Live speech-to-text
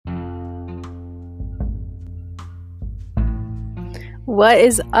What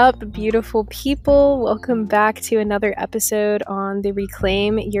is up, beautiful people? Welcome back to another episode on the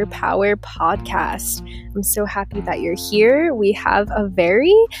Reclaim Your Power podcast. I'm so happy that you're here. We have a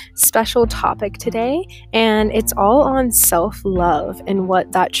very special topic today, and it's all on self-love and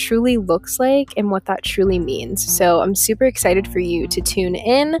what that truly looks like and what that truly means. So I'm super excited for you to tune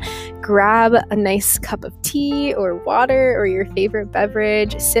in, grab a nice cup of tea or water or your favorite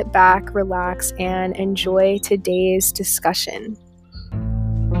beverage, sit back, relax, and enjoy today's discussion.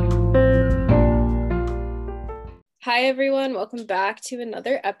 Hi, everyone. Welcome back to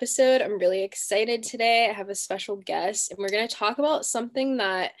another episode. I'm really excited today. I have a special guest, and we're going to talk about something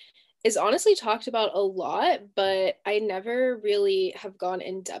that is honestly talked about a lot, but I never really have gone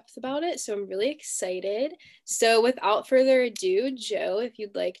in depth about it. So I'm really excited. So without further ado, Joe, if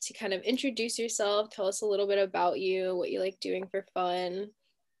you'd like to kind of introduce yourself, tell us a little bit about you, what you like doing for fun.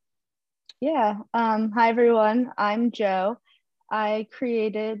 Yeah. Hi, everyone. I'm Joe. I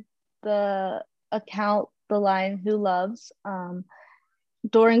created the account The Lion Who Loves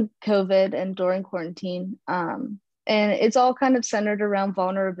during COVID and during quarantine. And it's all kind of centered around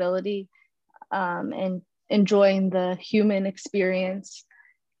vulnerability and enjoying the human experience.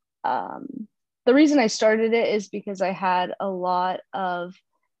 The reason I started it is because I had a lot of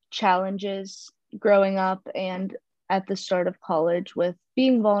challenges growing up and at the start of college with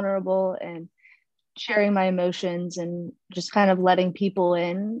being vulnerable and sharing my emotions and just kind of letting people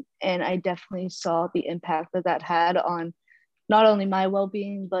in. And I definitely saw the impact that that had on not only my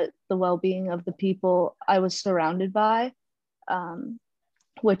well-being, but the well-being of the people I was surrounded by,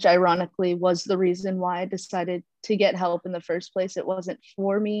 which ironically was the reason why I decided to get help in the first place. It wasn't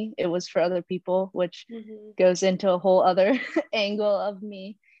for me, it was for other people, which goes into a whole other angle of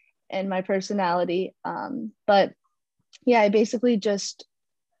me and my personality. But yeah,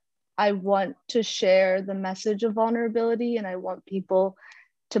 I want to share the message of vulnerability, and I want people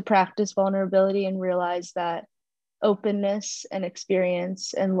to practice vulnerability and realize that openness and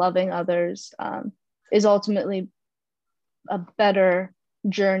experience and loving others is ultimately a better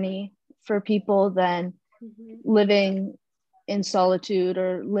journey for people than living in solitude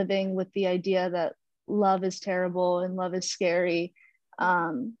or living with the idea that love is terrible and love is scary.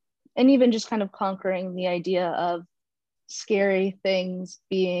 And even just kind of conquering the idea of scary things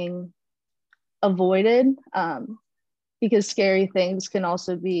being avoided, because scary things can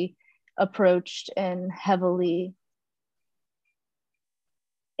also be approached and heavily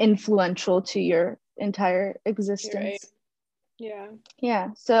influential to your entire existence. Yeah.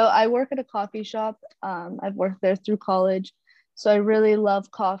 So I work at a coffee shop. I've worked there through college, so I really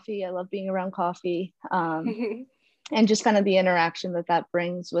love coffee. I love being around coffee, and just kind of the interaction that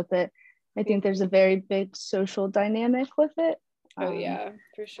brings with it. I think there's a very big social dynamic with it. Yeah,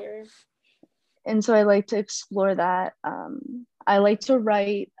 for sure. And so I like to explore that. I like to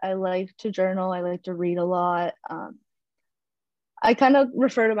write. I like to journal. I like to read a lot. I kind of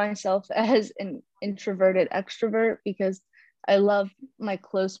refer to myself as an introverted extrovert because I love my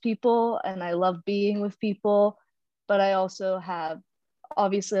close people and I love being with people, but I also have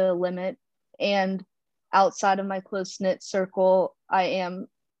obviously a limit. And outside of my close knit circle, I am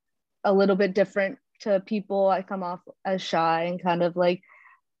a little bit different to people. I come off as shy and kind of like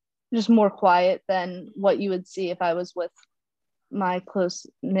just more quiet than what you would see if I was with my close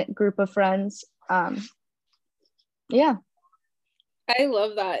knit group of friends. Yeah. I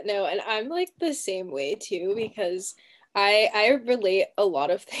love that. No, and I'm like the same way too, because I relate a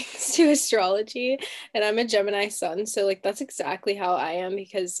lot of things to astrology, and I'm a Gemini sun, so like that's exactly how I am,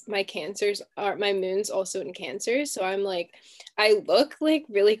 because my moon's also in Cancer, so I'm like, I look like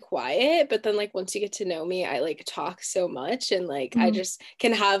really quiet, but then like once you get to know me, I like talk so much, and like I just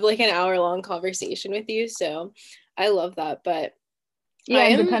can have like an hour-long conversation with you, so I love that. But yeah,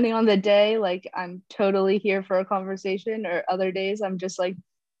 and depending on the day, like I'm totally here for a conversation, or other days I'm just like,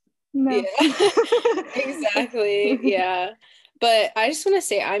 no. Yeah. Exactly. Yeah. But I just want to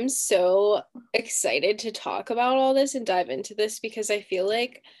say I'm so excited to talk about all this and dive into this, because I feel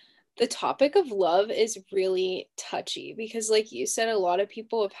like the topic of love is really touchy, because like you said, a lot of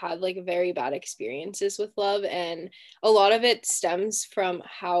people have had like very bad experiences with love, and a lot of it stems from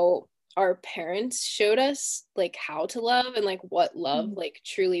how our parents showed us like how to love and like what love like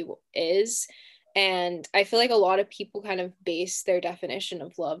truly is. And I feel like a lot of people kind of base their definition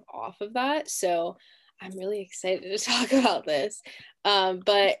of love off of that. So I'm really excited to talk about this.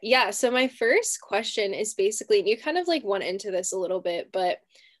 But yeah, so my first question is basically, and you kind of like went into this a little bit, but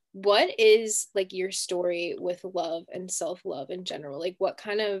what is like your story with love and self-love in general? Like what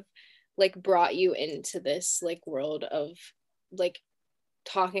kind of like brought you into this like world of like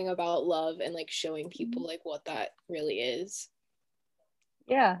talking about love and like showing people like what that really is?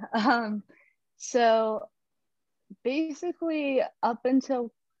 Yeah. So basically, up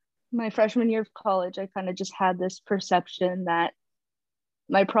until my freshman year of college, I kind of just had this perception that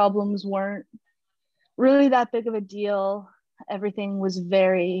my problems weren't really that big of a deal. Everything was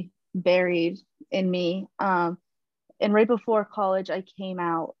very buried in me. And right before college, I came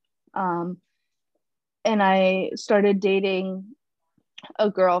out, um, and I started dating a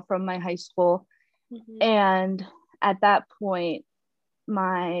girl from my high school. Mm-hmm. And at that point,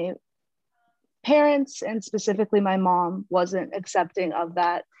 my parents and specifically my mom wasn't accepting of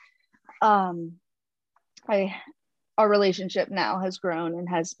that. Um, I Our relationship now has grown and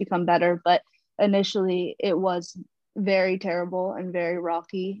has become better, but initially it was very terrible and very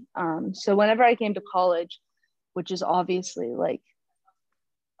rocky. So whenever I came to college, which is obviously like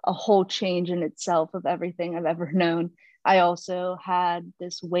a whole change in itself of everything I've ever known, I also had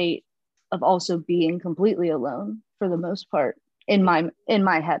this weight of also being completely alone for the most part. In my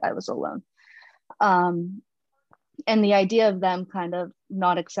head, I was alone. Um, and the idea of them kind of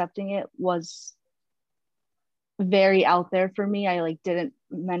not accepting it was very out there for me. I like didn't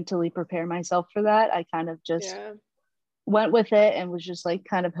mentally prepare myself for that. I kind of just Yeah. went with it and was just like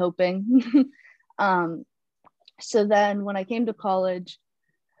kind of hoping. um, so then when I came to college,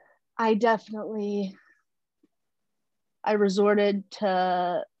 I definitely I resorted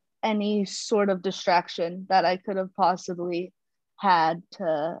to any sort of distraction that I could have possibly had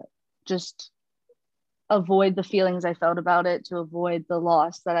to just avoid the feelings I felt about it, to avoid the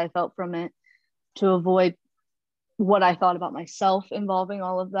loss that I felt from it, to avoid what I thought about myself involving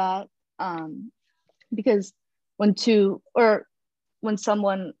all of that. Because when two or when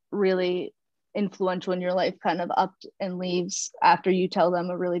someone really influential in your life kind of up and leaves after you tell them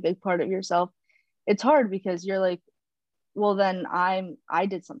a really big part of yourself, it's hard because you're like, well, then I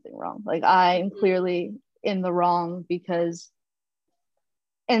did something wrong. Like I'm clearly in the wrong because,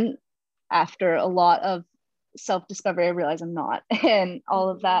 and after a lot of self discovery, I realized I'm not, and all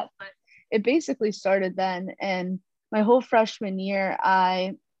of that. But it basically started then. And my whole freshman year,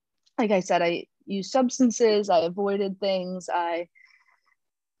 like I said, I used substances, I avoided things, I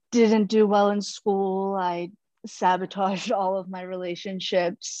didn't do well in school, I sabotaged all of my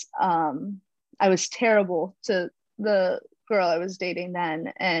relationships. I was terrible to the girl I was dating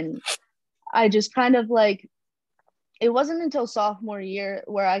then. And I just kind of like, it wasn't until sophomore year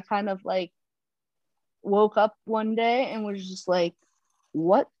where I kind of like woke up one day and was just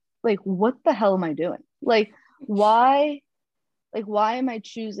what, what the hell am I doing? Why, why am I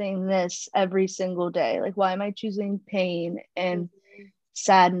choosing this every single day? Like, why am I choosing pain and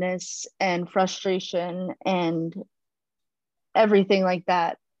sadness and frustration and everything like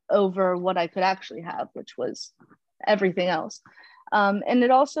that over what I could actually have, which was everything else. And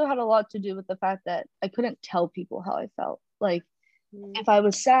it also had a lot to do with the fact that I couldn't tell people how I felt. Like, if I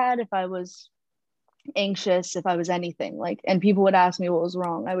was sad, if I was anxious, if I was anything, and people would ask me what was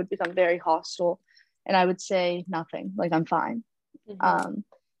wrong, I would become very hostile and I would say nothing, like, I'm fine.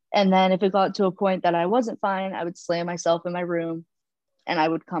 And then if it got to a point that I wasn't fine, I would slam myself in my room and I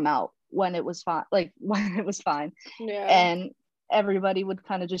would come out when it was fine, like when it was fine. Yeah. And everybody would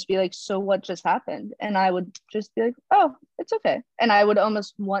kind of just be like, so what just happened? And I would just be like, oh, it's okay. And I would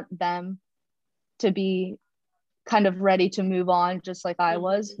almost want them to be kind of ready to move on, just like I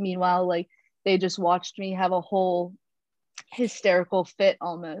was. Meanwhile, like, they just watched me have a whole hysterical fit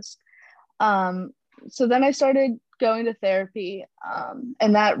almost. So then I started going to therapy,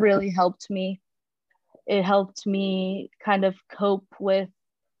 and that really helped me. It helped me kind of cope with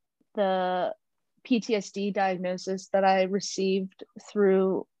the PTSD diagnosis that I received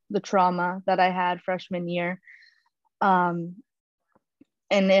through the trauma that I had freshman year. And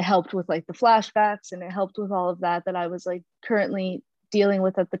it helped with like the flashbacks, and it helped with all of that I was like currently dealing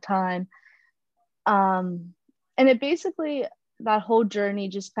with at the time. And it basically, that whole journey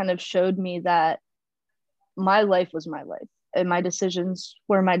just kind of showed me that my life was my life and my decisions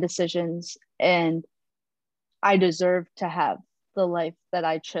were my decisions, and I deserved to have the life that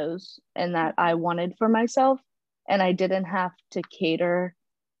I chose and that I wanted for myself. And I didn't have to cater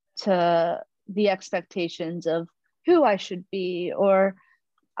to the expectations of who I should be, or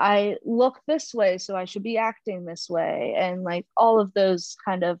I look this way, so I should be acting this way. And like all of those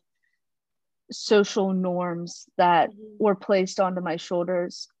kind of social norms that were placed onto my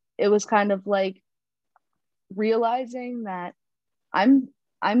shoulders. It was kind of like realizing that I'm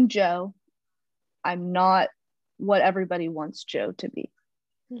Joe. I'm not what everybody wants Joe to be.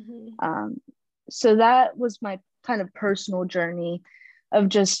 So that was my kind of personal journey of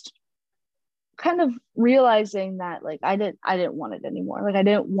just kind of realizing that like I didn't want it anymore. Like I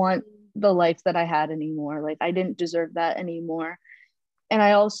didn't want the life that I had anymore. Like I didn't deserve that anymore. And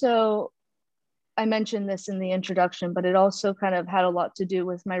I mentioned this in the introduction, but it also kind of had a lot to do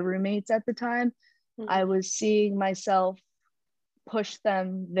with my roommates at the time. I was seeing myself push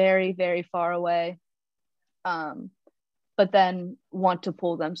them very, very far away, but then want to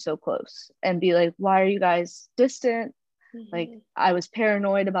pull them so close and be like, why are you guys distant? Like, I was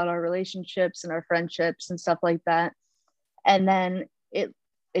paranoid about our relationships and our friendships and stuff like that. And then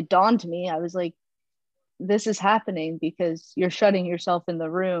it dawned to me, I was like, this is happening because you're shutting yourself in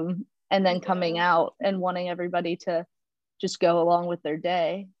the room and then coming out and wanting everybody to just go along with their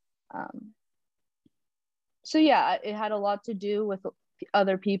day. So yeah, it had a lot to do with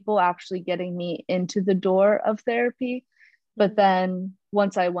other people actually getting me into the door of therapy. But then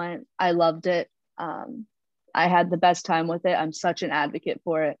once I went, I loved it. I had the best time with it. I'm such an advocate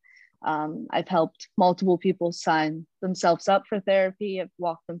for it. I've helped multiple people sign themselves up for therapy. I've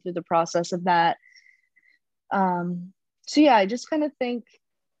walked them through the process of that. So yeah, I just kind of think,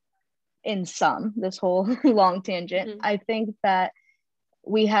 in sum, this whole long tangent, I think that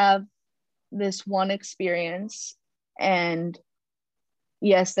we have this one experience, and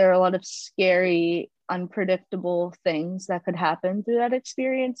yes, there are a lot of scary, unpredictable things that could happen through that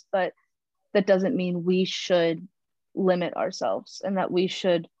experience, but that doesn't mean we should limit ourselves and that we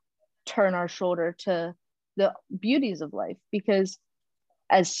should turn our shoulder to the beauties of life, because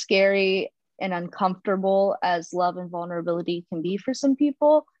as scary and uncomfortable as love and vulnerability can be for some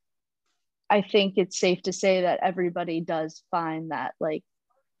people, I think it's safe to say that everybody does find that like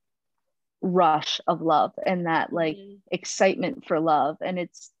rush of love and that like excitement for love. And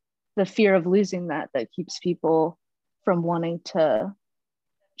it's the fear of losing that that keeps people from wanting to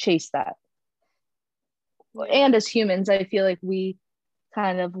chase that. And as humans, I feel like we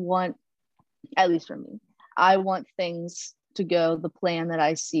kind of want, at least for me, I want things to go the plan that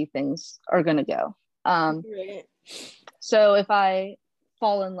I see things are going to go. So if I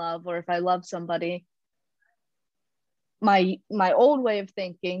fall in love or if I love somebody, my old way of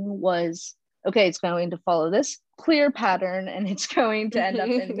thinking was, okay, it's going to follow this clear pattern and it's going to end up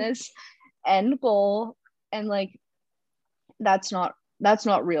in this end goal. And like, that's not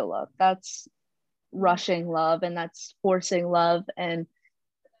real love. That's rushing love and that's forcing love. And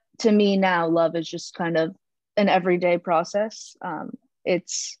to me now, love is just kind of an everyday process.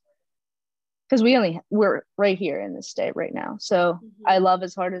 It's because we're right here in this day right now. So I love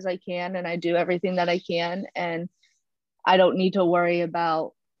as hard as I can and I do everything that I can. And I don't need to worry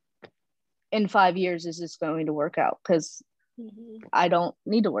about in 5 years, is this going to work out? Because I don't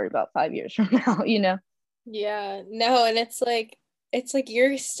need to worry about 5 years from now, you know? Yeah, no, and it's like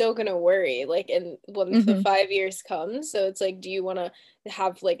you're still gonna worry like in when the 5 years come. So it's like, do you want to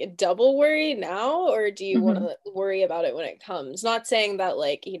have like a double worry now, or do you want to worry about it when it comes? Not saying that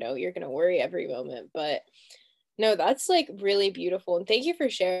like, you're gonna worry every moment, but no, that's like really beautiful. And thank you for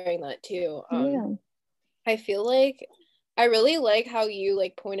sharing that too. I feel like I really like how you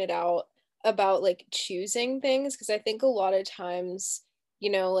like pointed out about like choosing things, because I think a lot of times,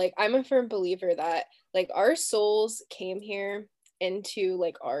 like I'm a firm believer that like our souls came here into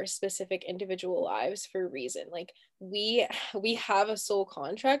like our specific individual lives for a reason. Like we have a soul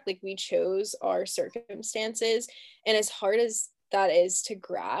contract, like we chose our circumstances, and as hard as that is to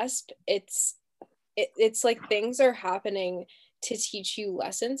grasp, it's like things are happening to teach you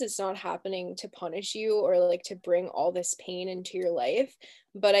lessons. It's not happening to punish you or like to bring all this pain into your life.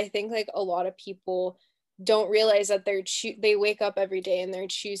 But I think like a lot of people don't realize that they wake up every day and they're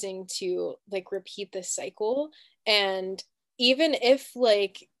choosing to like repeat this cycle. And even if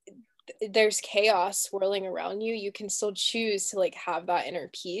like there's chaos swirling around you, you can still choose to like have that inner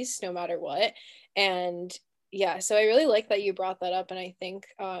peace no matter what. And yeah, so I really like that you brought that up. And I think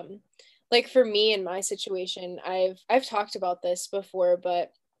like for me in my situation, I've talked about this before,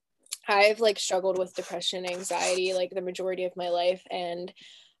 but I've like struggled with depression, anxiety, like the majority of my life. And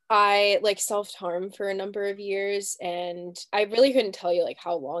I like self-harm for a number of years, and I really couldn't tell you like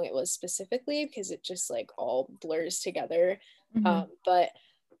how long it was specifically because it just like all blurs together. But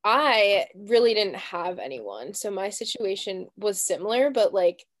I really didn't have anyone. So my situation was similar, but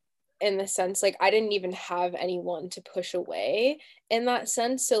like in the sense like I didn't even have anyone to push away in that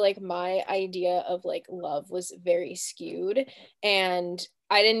sense. So like my idea of like love was very skewed, and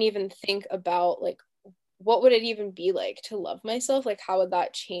I didn't even think about like what would it even be like to love myself? Like how would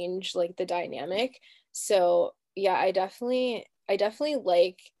that change like the dynamic? So yeah, I definitely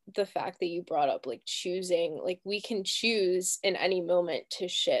like the fact that you brought up like choosing, like we can choose in any moment to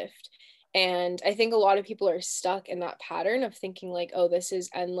shift. And I think a lot of people are stuck in that pattern of thinking like, oh, this is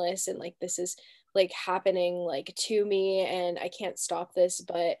endless and like this is like happening like to me and I can't stop this.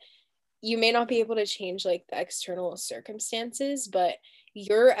 But you may not be able to change like the external circumstances, but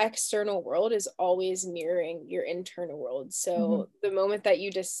your external world is always mirroring your internal world. So the moment that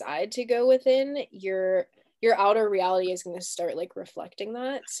you decide to go within, your outer reality is going to start like reflecting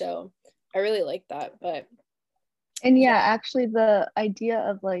that. So I really like that. But and yeah, actually the idea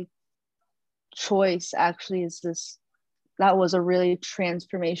of like choice actually is this, that was a really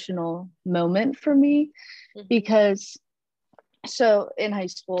transformational moment for me, because so in high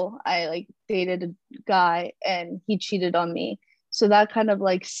school I like dated a guy and he cheated on me, so that kind of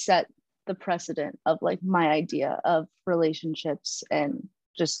like set the precedent of like my idea of relationships and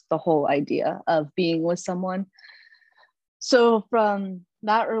just the whole idea of being with someone. So from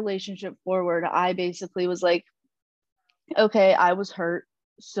that relationship forward, I basically was like, okay, I was hurt,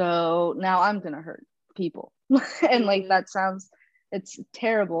 so now I'm gonna hurt people. And like that sounds, it's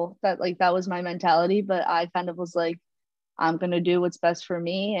terrible that like that was my mentality, but I kind of was like, I'm gonna do what's best for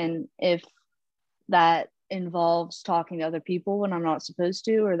me, and if that involves talking to other people when I'm not supposed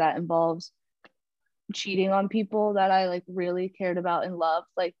to, or that involves cheating on people that I like really cared about and loved,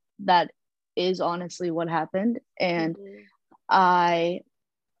 like that is honestly what happened. And I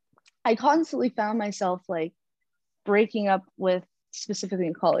I constantly found myself like breaking up with, specifically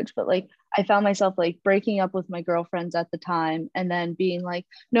in college, but like I found myself like breaking up with my girlfriends at the time and then being like,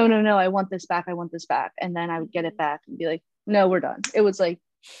 no, no, no, I want this back. I want this back. And then I would get it back and be like, no, we're done. It was like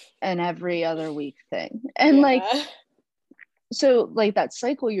an every other week thing. And like, so like that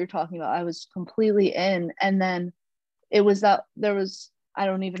cycle you're talking about, I was completely in. And then it was that there was, I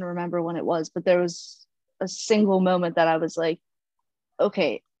don't even remember when it was, but there was a single moment that I was like,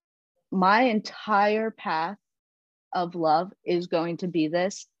 okay, my entire path of love is going to be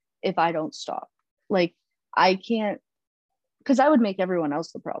this if I don't stop. Like, I can't, because I would make everyone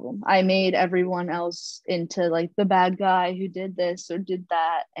else the problem. I made everyone else into like the bad guy who did this or did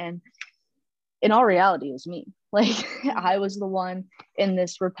that. And in all reality, it was me. Like, I was the one in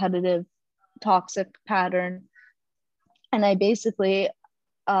this repetitive, toxic pattern. And I basically,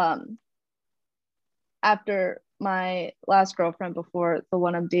 after my last girlfriend before the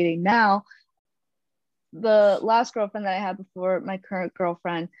one I'm dating now, the last girlfriend that I had before my current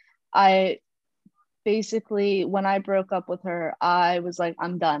girlfriend, I basically, when I broke up with her, I was like,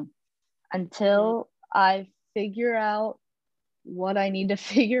 I'm done until I figure out what I need to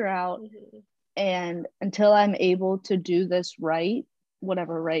figure out. And until I'm able to do this right,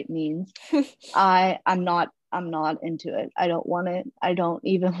 whatever right means, I'm not into it. I don't want it. I don't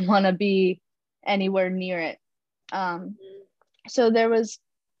even want to be anywhere near it. So there was,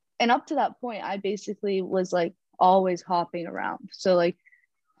 and up to that point, I basically was like always hopping around. So like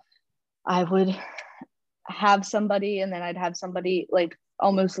I would have somebody and then I'd have somebody like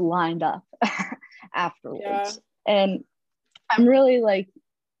almost lined up afterwards. And I'm really like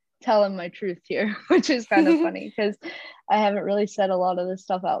telling my truth here, which is kind of funny because I haven't really said a lot of this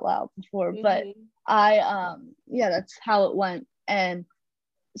stuff out loud before, but yeah, that's how it went. And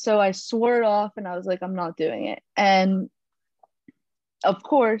so I swore it off and I was like, I'm not doing it. And of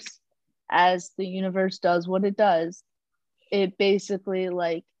course, as the universe does what it does, it basically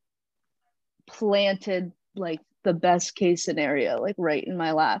like planted like the best case scenario like right in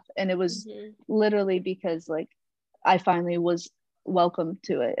my lap. And it was literally because like I finally was welcome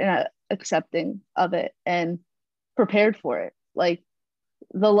to it and accepting of it and prepared for it. Like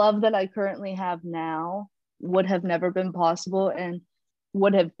the love that I currently have now would have never been possible and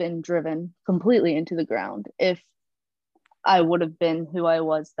would have been driven completely into the ground if I would have been who I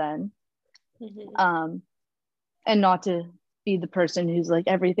was then. And not to be the person who's like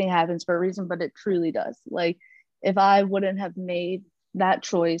everything happens for a reason, but it truly does. Like if I wouldn't have made that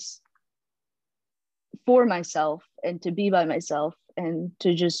choice for myself and to be by myself and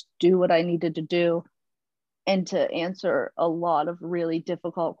to just do what I needed to do and to answer a lot of really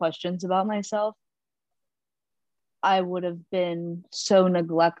difficult questions about myself, I would have been so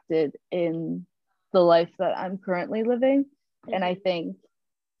neglected in the life that I'm currently living. And I think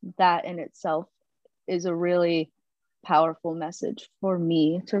that in itself is a really powerful message for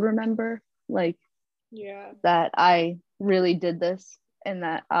me to remember. Like, that I really did this and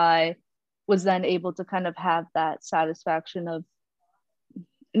that I was then able to kind of have that satisfaction of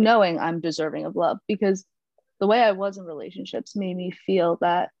knowing I'm deserving of love, because the way I was in relationships made me feel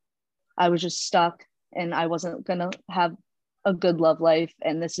that I was just stuck and I wasn't going to have a good love life.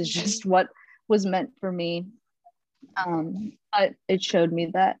 And this is just what was meant for me. But it showed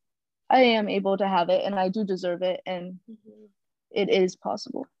me that I am able to have it and I do deserve it and it is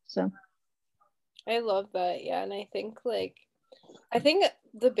possible. So I love that. Yeah. And I think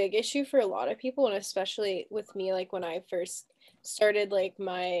the big issue for a lot of people, and especially with me, like when I first started like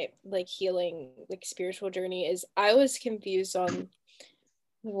my like healing, like spiritual journey, is I was confused on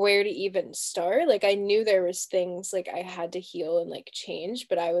where to even start. Like I knew there was things like I had to heal and like change,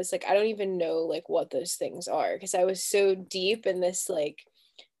 but I was like, I don't even know like what those things are, because I was so deep in this like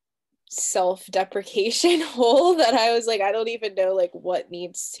self-deprecation hole that I was like, I don't even know like what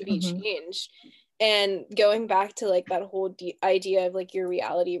needs to be changed. And going back to like that whole idea of like your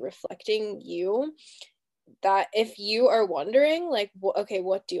reality reflecting you, that if you are wondering like okay,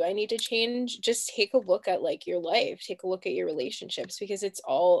 what do I need to change, just take a look at like your life, take a look at your relationships, because it's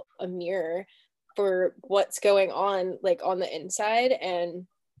all a mirror for what's going on like on the inside. And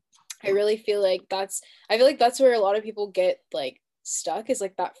I really feel like that's where a lot of people get like stuck, is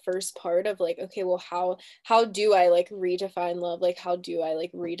like that first part of like, okay, well, how do I like redefine love, like how do I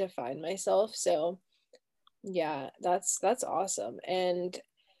like redefine myself? So yeah, that's awesome. And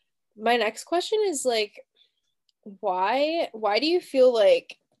my next question is like, why do you feel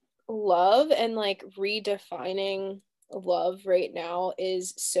like love and like redefining love right now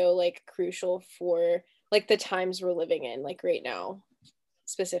is so like crucial for like the times we're living in, like right now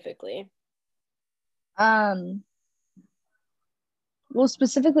specifically? Um, well,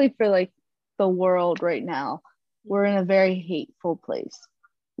 specifically for like the world right now, we're in a very hateful place.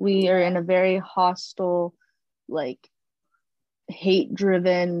 We are in a very hostile, like hate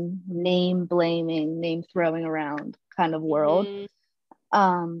driven, name blaming, name throwing around kind of world.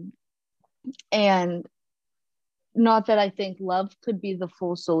 Um, and not that I think love could be the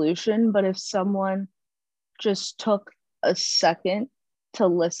full solution, but if someone just took a second to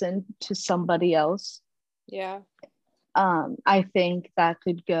listen to somebody else, Yeah. I think that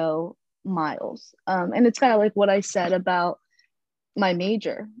could go miles. And it's kind of like what I said about my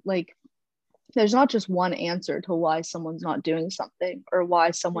major. Like, there's not just one answer to why someone's not doing something or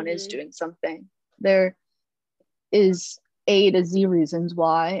why someone is doing something. There is A to Z reasons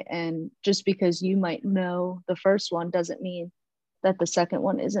why. And just because you might know the first one doesn't mean that the second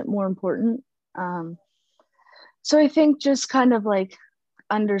one isn't more important. So I think just kind of like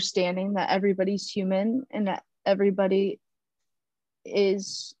understanding that everybody's human and that everybody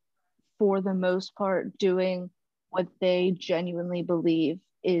is, for the most part, doing what they genuinely believe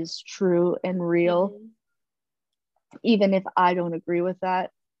is true and real. Even if I don't agree with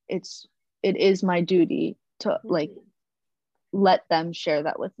that, it is my duty to like let them share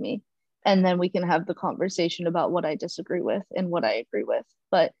that with me, and then we can have the conversation about what I disagree with and what I agree with.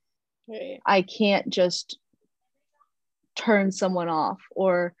 But I can't just turn someone off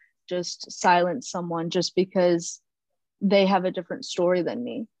or just silence someone just because they have a different story than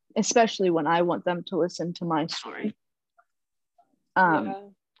me, especially when I want them to listen to my story.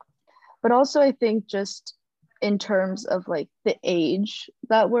 But also I think just in terms of like the age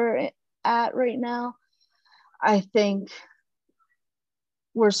that we're at right now, I think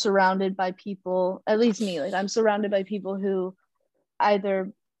we're surrounded by people, at least me, like I'm surrounded by people who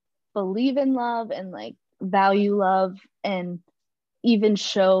either believe in love and like value love and even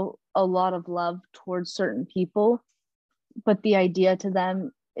show a lot of love towards certain people, but the idea to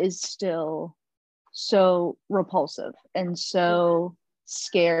them is still so repulsive and so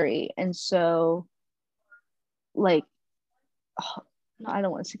scary and so like, oh, I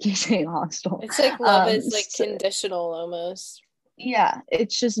don't want to keep saying hostile. It's like love is like conditional almost. Yeah,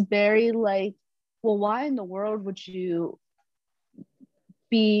 it's just very like, well, why in the world would you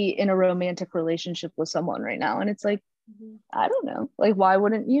be in a romantic relationship with someone right now? And it's like, I don't know, like why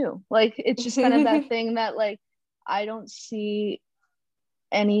wouldn't you? Like it's just kind of that thing that like I don't see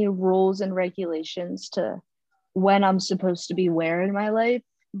any rules and regulations to when I'm supposed to be where in my life,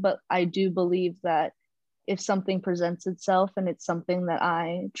 but I do believe that if something presents itself and it's something that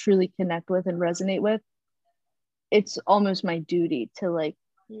I truly connect with and resonate with, it's almost my duty to like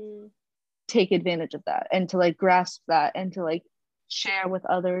take advantage of that and to like grasp that and to like share with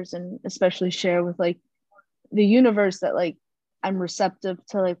others, and especially share with like the universe that like I'm receptive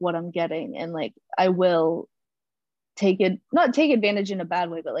to like what I'm getting, and like I will not take advantage in a bad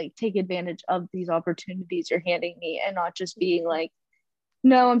way, but like take advantage of these opportunities you're handing me, and not just being like,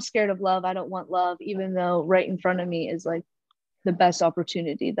 no, I'm scared of love, I don't want love, even though right in front of me is like the best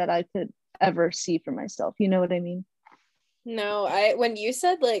opportunity that I could ever see for myself. You know what I mean? No, when you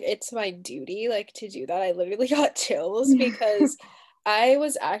said like it's my duty like to do that, I literally got chills because I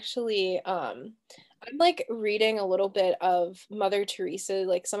was actually I'm like reading a little bit of Mother Teresa,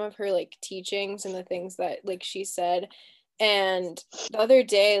 like some of her like teachings and the things that like she said. And the other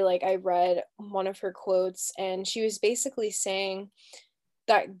day, like I read one of her quotes, and she was basically saying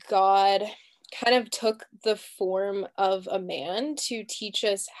that God kind of took the form of a man to teach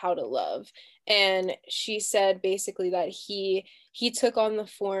us how to love. And she said basically that he took on the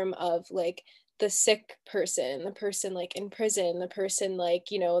form of like the sick person, the person like in prison, the person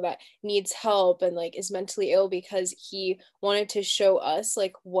like, you know, that needs help and like is mentally ill, because he wanted to show us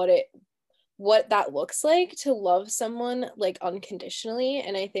like what that looks like to love someone like unconditionally.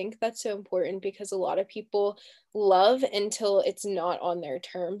 And I think that's so important, because a lot of people love until it's not on their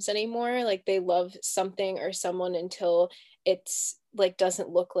terms anymore. Like they love something or someone until it's like doesn't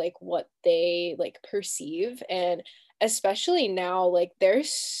look like what they like perceive. And especially now, like there's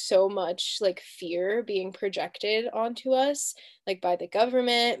so much like fear being projected onto us, like by the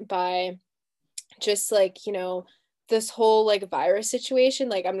government, by just like, you know, this whole like virus situation.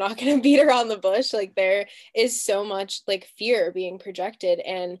 Like I'm not going to beat around the bush, like there is so much like fear being projected,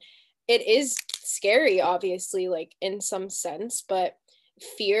 and it is scary obviously, like in some sense, but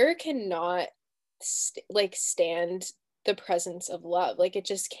fear cannot like stand the presence of love. Like it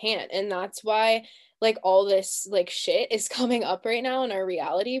just can't. And that's why like all this like shit is coming up right now in our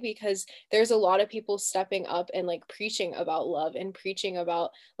reality, because there's a lot of people stepping up and like preaching about love and preaching about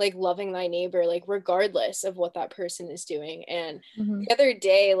like loving thy neighbor, like regardless of what that person is doing. And Mm-hmm. the other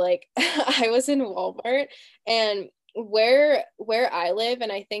day, like I was in Walmart, and where I live,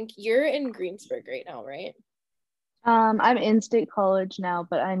 and I think you're in Greensburg right now, right? I'm in State College now,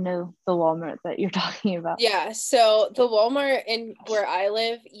 but I know the Walmart that you're talking about. Yeah, so the Walmart in where I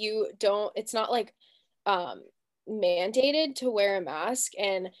live, it's not like um mandated to wear a mask.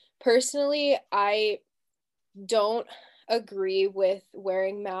 And personally, I don't agree with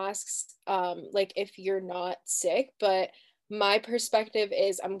wearing masks like if you're not sick, but my perspective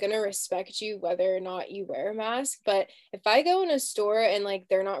is I'm going to respect you whether or not you wear a mask. But if I go in a store and like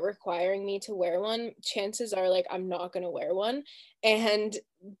they're not requiring me to wear one, chances are like I'm not going to wear one. And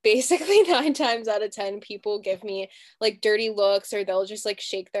basically 9 times out of 10 people give me like dirty looks, or they'll just like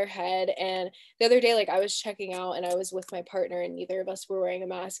shake their head. And the other day, like I was checking out and I was with my partner, and neither of us were wearing a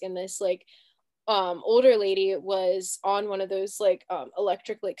mask, and this like older lady was on one of those like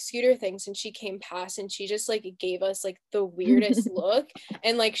electric like scooter things, and she came past and she just like gave us like the weirdest look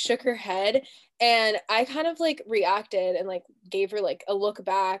and like shook her head. And I kind of like reacted and like gave her like a look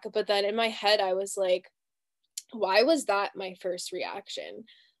back, but then in my head I was like, why was that my first reaction?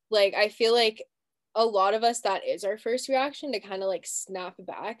 Like I feel like a lot of us, that is our first reaction, to kind of like snap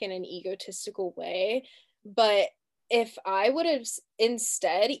back in an egotistical way. But if I would have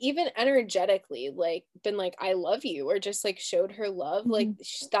instead, even energetically, like been like I love you, or just like showed her love, like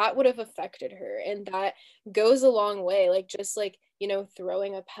Mm-hmm. that would have affected her. And that goes a long way. Like just like, you know,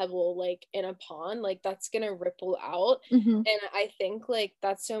 throwing a pebble like in a pond, like that's gonna ripple out. Mm-hmm. And I think like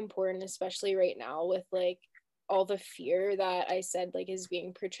that's so important, especially right now with like all the fear that I said like is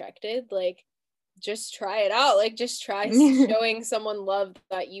being projected. Like just try it out. Like just try showing someone love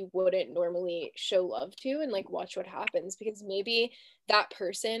that you wouldn't normally show love to, and like watch what happens, because maybe that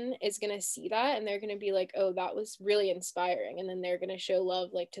person is going to see that and they're going to be like, oh, that was really inspiring, and then they're going to show love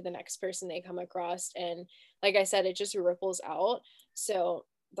like to the next person they come across. And like I said, it just ripples out. So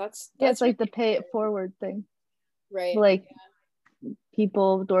Yeah, it's that's really like the pay it important. forward thing. Right. Like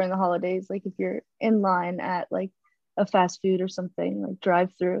people during the holidays, like if you're in line at like a fast food or something, like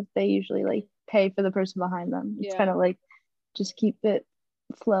drive through, they usually like pay for the person behind them. It's kind Yeah. of like just keep it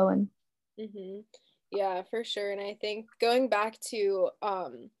flowing. Mm-hmm. Yeah, for sure. And I think going back to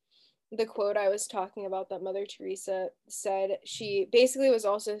the quote I was talking about that Mother Teresa said, she basically was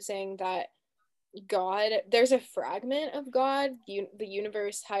also saying that God, there's a fragment of God, the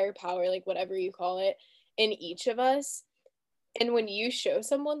universe, higher power, like whatever you call it, in each of us. And when you show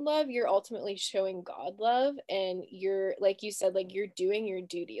someone love, you're ultimately showing God love. And you're, like you said, like you're doing your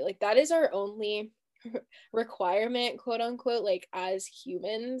duty. Like that is our only requirement, quote unquote, like as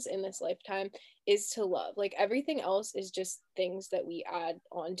humans in this lifetime, is to love. Like everything else is just things that we add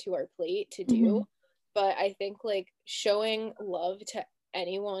onto our plate to do. Mm-hmm. But I think like showing love to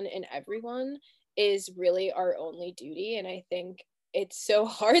anyone and everyone is really our only duty. And I think it's so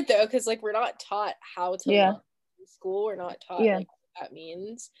hard though, because like we're not taught how to Yeah. love in school. We're not taught Yeah. like what that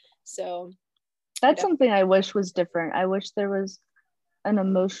means. So I That's definitely something I wish was different. I wish there was an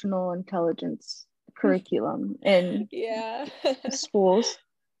emotional intelligence curriculum in yeah. schools.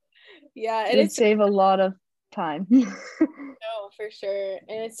 Yeah, It and would it's save a lot of time. no, for sure.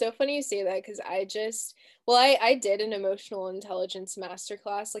 And it's so funny you say that, because I did an emotional intelligence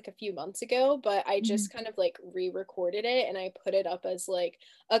masterclass like a few months ago, but I Mhm. just kind of like re-recorded it and I put it up as like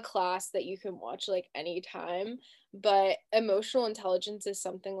a class that you can watch like anytime. But emotional intelligence is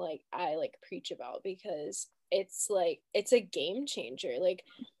something like I like preach about, because it's like it's a game changer. Like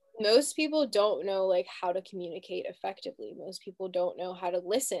most people don't know like how to communicate effectively. Most people don't know how to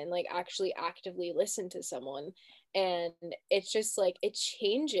listen, like actually actively listen to someone. And it's just like it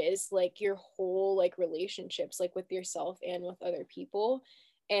changes like your whole like relationships like with yourself and with other people.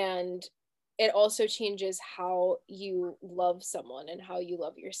 And it also changes how you love someone and how you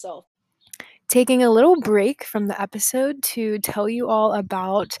love yourself. Taking a little break from the episode to tell you all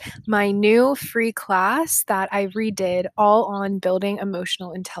about my new free class that I redid, all on building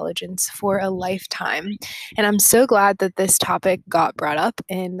emotional intelligence for a lifetime. And I'm so glad that this topic got brought up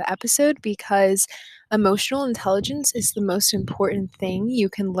in the episode, because emotional intelligence is the most important thing you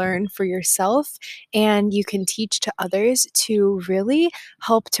can learn for yourself and you can teach to others to really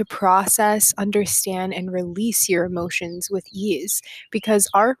help to process, understand, and release your emotions with ease. Because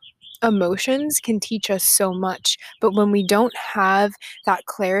our emotions can teach us so much, but when we don't have that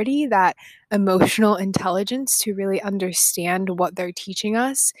clarity, that emotional intelligence to really understand what they're teaching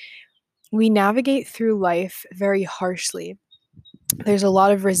us, we navigate through life very harshly. There's a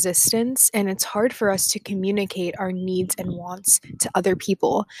lot of resistance, and it's hard for us to communicate our needs and wants to other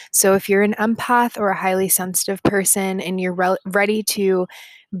people. So if you're an empath or a highly sensitive person and you're ready to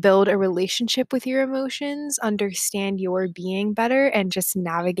build a relationship with your emotions, understand your being better, and just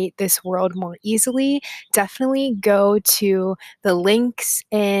navigate this world more easily, definitely go to the links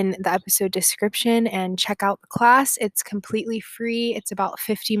in the episode description and check out the class. It's completely free. It's about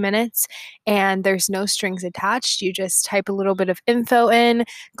 50 minutes and there's no strings attached. You just type a little bit of info in,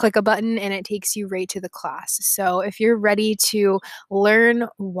 click a button, and it takes you right to the class. So if you're ready to learn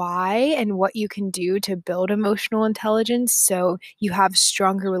why and what you can do to build emotional intelligence so you have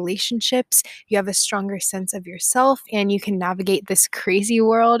stronger relationships, you have a stronger sense of yourself, and you can navigate this crazy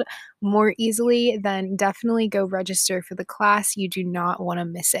world more easily, then definitely go register for the class. You do not want to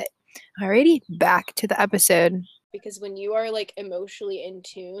miss it. Alrighty, back to the episode. Because when you are like emotionally in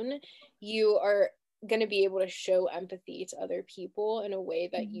tune, you are going to be able to show empathy to other people in a way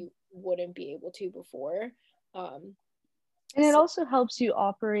that you wouldn't be able to before. And it also helps you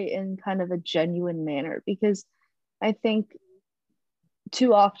operate in kind of a genuine manner, because I think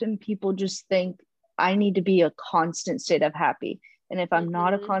too often people just think I need to be a constant state of happy. And if I'm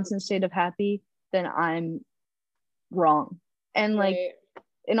not a constant state of happy, then I'm wrong. And like,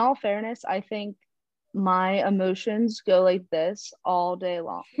 in all fairness, I think my emotions go like this all day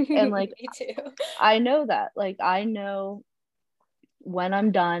long. And like, me too. I know that. Like, I know when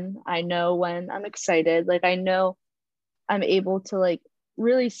I'm done. I know when I'm excited. Like, I know I'm able to like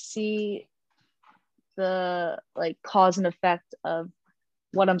really see the like cause and effect of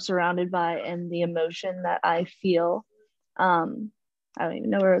what I'm surrounded by and the emotion that I feel. I don't even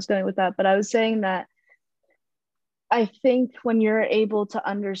know where I was going with that, but I was saying that I think when you're able to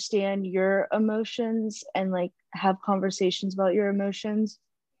understand your emotions and like have conversations about your emotions,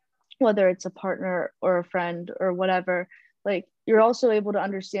 whether it's a partner or a friend or whatever, like you're also able to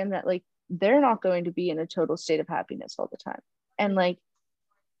understand that like they're not going to be in a total state of happiness all the time. And like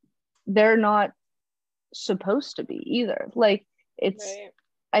they're not supposed to be either. Like it's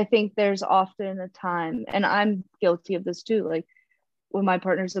I think there's often a time, and I'm guilty of this too, like when my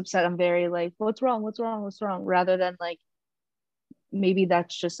partner's upset, I'm very like, what's wrong? What's wrong? What's wrong? Rather than like, maybe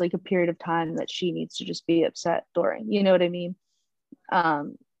that's just like a period of time that she needs to just be upset during, you know what I mean?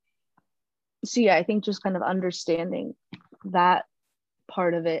 So yeah, I think just kind of understanding that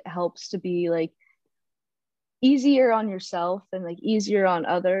part of it helps to be like easier on yourself and like easier on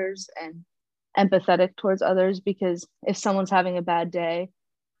others and empathetic towards others, because if someone's having a bad day,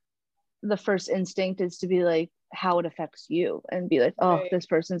 the first instinct is to be like how it affects you and be like, oh, this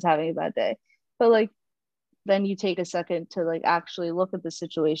person's having a bad day. But like then you take a second to like actually look at the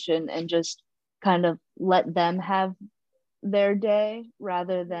situation and just kind of let them have their day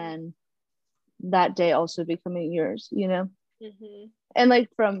rather than that day also becoming yours, you know? And like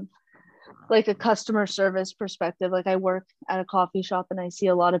from like a customer service perspective, like I work at a coffee shop and I see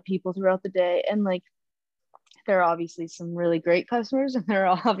a lot of people throughout the day, and like there are obviously some really great customers and there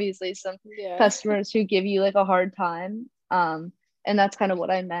are obviously some customers who give you like a hard time, and that's kind of what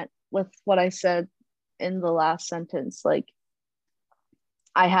I meant with what I said in the last sentence. Like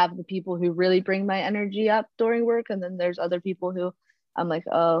I have the people who really bring my energy up during work, and then there's other people who I'm like,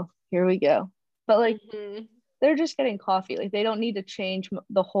 oh, here we go. But like they're just getting coffee. Like they don't need to change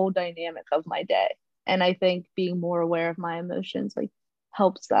the whole dynamic of my day. And I think being more aware of my emotions like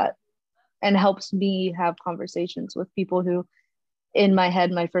helps that, and helps me have conversations with people who in my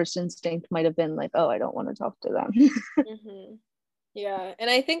head my first instinct might have been like, oh, I don't want to talk to them. Yeah, and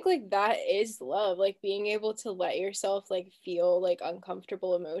I think like that is love, like being able to let yourself like feel like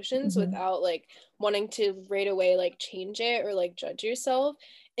uncomfortable emotions without like wanting to right away like change it or like judge yourself.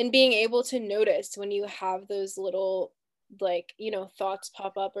 and being able to notice when you have those little, like, you know, thoughts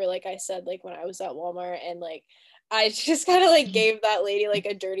pop up, or like I said, like when I was at Walmart and like I just kind of like gave that lady like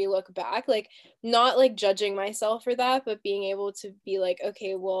a dirty look back, like not like judging myself for that, but being able to be like,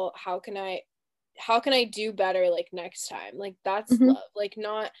 okay, well, how can I do better like next time? Like that's Mm-hmm. love. Like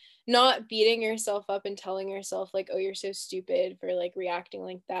not beating yourself up and telling yourself like, oh, you're so stupid for like reacting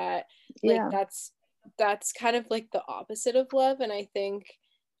like that. Like Yeah. that's kind of like the opposite of love. And I think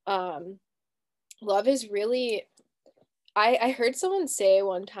love is really, I heard someone say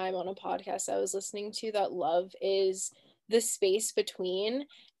one time on a podcast I was listening to that love is the space between.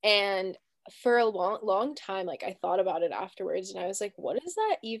 And for a long time, like I thought about it afterwards and I was like, what does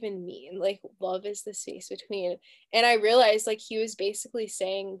that even mean? Like love is the space between. And I realized like he was basically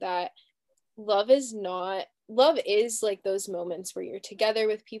saying that love is like those moments where you're together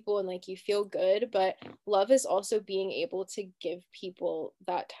with people and like you feel good, but love is also being able to give people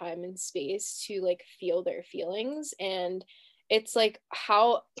that time and space to like feel their feelings. And it's like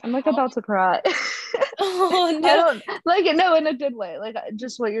how I'm like about to cry. oh I no, don't like it. No, in a good way. Like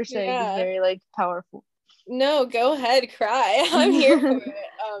just what you're saying is yeah, very like powerful. no, go ahead, cry. I'm here for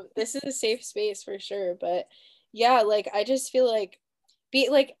it. This is a safe space for sure. But yeah, like I just feel like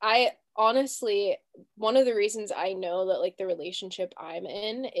I honestly, one of the reasons I know that like the relationship I'm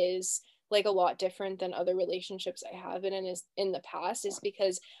in is like a lot different than other relationships I have been in is in the past is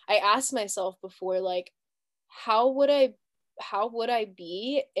because I asked myself before, like, how would I how would I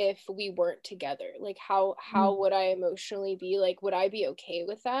be if we weren't together? Like how would I emotionally be? Like would I be okay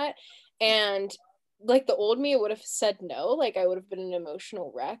with that? And like the old me would have said no, like I would have been an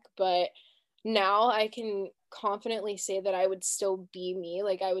emotional wreck, but now I can confidently say that I would still be me,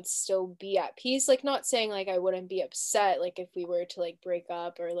 like I would still be at peace, like not saying like I wouldn't be upset like if we were to like break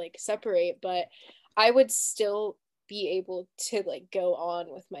up or like separate, but I would still be able to like go on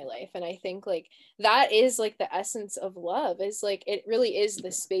with my life. And I think like that is like the essence of love, is like it really is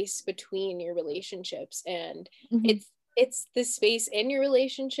the space between your relationships, and Mm-hmm. it's the space in your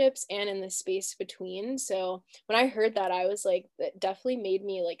relationships and in the space between. So when I heard that, I was like, that definitely made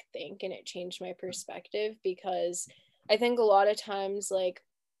me like think, and it changed my perspective, because I think a lot of times like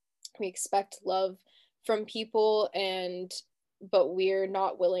we expect love from people, and but we're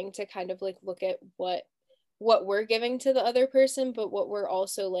not willing to kind of like look at what we're giving to the other person, but what we're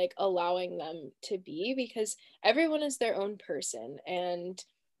also like allowing them to be, because everyone is their own person. And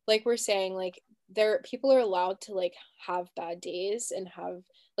like we're saying, like people are allowed to like have bad days and have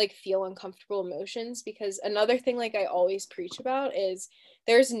like feel uncomfortable emotions, because another thing like I always preach about is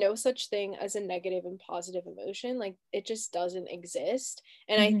there's no such thing as a negative and positive emotion. Like it just doesn't exist.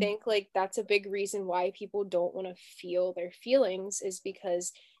 And I Mm-hmm. think like that's a big reason why people don't want to feel their feelings, is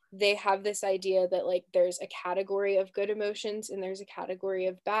because they have this idea that like there's a category of good emotions and there's a category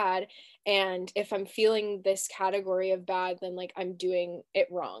of bad, and if I'm feeling this category of bad, then like I'm doing it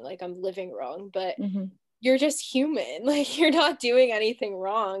wrong, like I'm living wrong. But Mm-hmm. you're just human, like you're not doing anything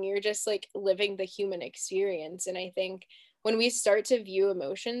wrong, you're just like living the human experience. And I think when we start to view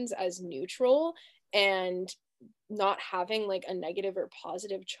emotions as neutral and not having like a negative or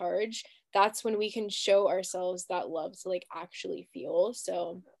positive charge, that's when we can show ourselves that love to like actually feel.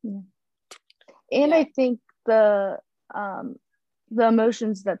 So Yeah. And yeah. I think um the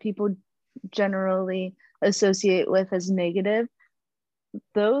emotions that people generally associate with as negative,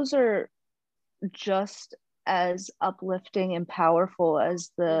 those are just as uplifting and powerful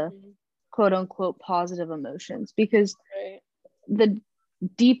as the Mm-hmm. quote unquote positive emotions, because Right. the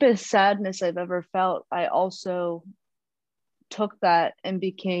deepest sadness I've ever felt, I also took that and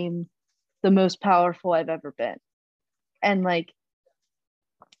became the most powerful I've ever been. And like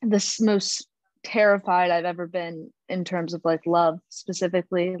the most terrified I've ever been in terms of like love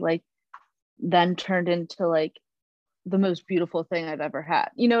specifically, like then turned into like the most beautiful thing I've ever had.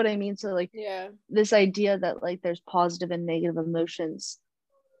 You know what I mean? So like Yeah. this idea that like there's positive and negative emotions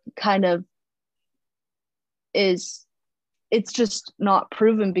kind of is, it's just not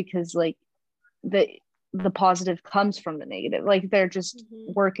proven, because like the the positive comes from the negative, like they're just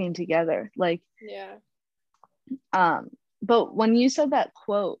Mm-hmm. working together, like Yeah. um but when you said that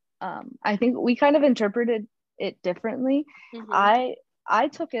quote, I think we kind of interpreted it differently. Mm-hmm. I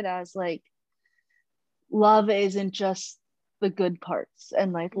took it as like love isn't just the good parts,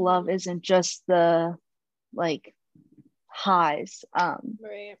 and like love Mm-hmm. isn't just the like highs,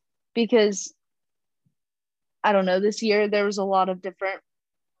 Right. because I don't know, this year there was a lot of different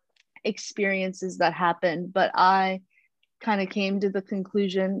experiences that happened, but I kind of came to the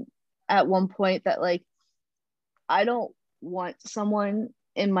conclusion at one point that like I don't want someone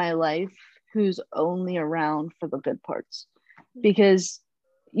in my life who's only around for the good parts, because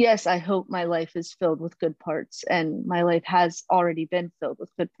yes, I hope my life is filled with good parts, and my life has already been filled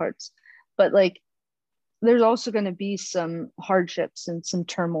with good parts. But like, there's also going to be some hardships and some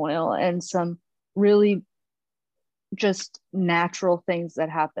turmoil and some really just natural things that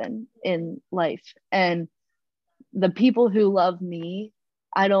happen in life. And the people who love me,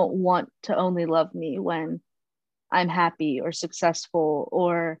 I don't want to only love me when I'm happy or successful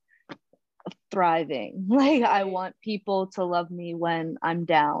or thriving. Like, I want people to love me when I'm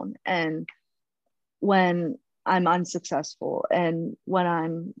down and when I'm unsuccessful and when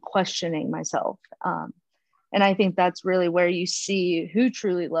I'm questioning myself. And I think that's really where you see who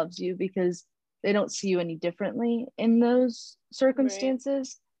truly loves you, because they don't see you any differently in those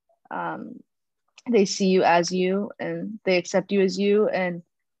circumstances. They see you as you, and they accept you as you, and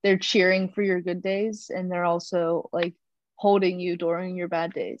they're cheering for your good days, and they're also like holding you during your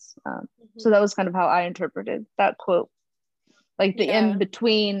bad days. So that was kind of how I interpreted that quote. Like, the in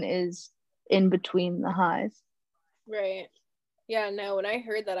between is in between the highs. Right. Yeah, no, when I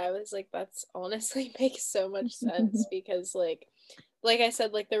heard that, I was like, that's honestly makes so much sense, because like I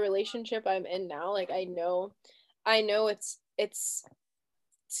said, like the relationship I'm in now, like I know it's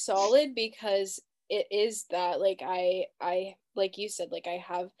solid, because it is that, like I like you said, like I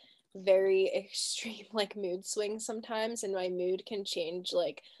have very extreme like mood swings sometimes, and my mood can change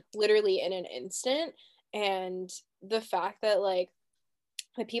like literally in an instant. And the fact that like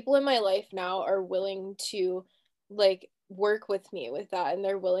the people in my life now are willing to like work with me with that, and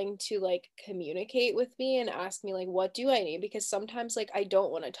they're willing to like communicate with me and ask me like, what do I need? Because sometimes like I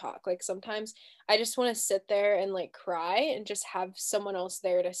don't want to talk, like sometimes I just want to sit there and like cry and just have someone else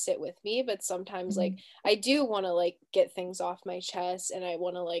there to sit with me. But sometimes like I do want to like get things off my chest, and I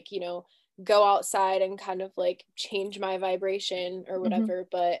want to like, you know, go outside and kind of like change my vibration or whatever.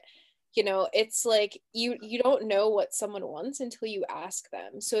 But you know, it's like you don't know what someone wants until you ask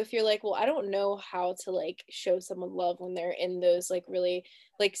them. So if you're like, well, I don't know how to like show someone love when they're in those like really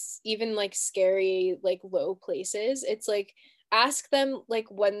like even like scary like low places, it's like ask them like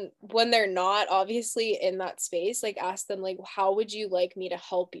when they're not obviously in that space, like ask them like, how would you like me to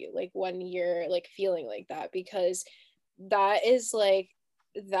help you like when you're like feeling like that? Because that is like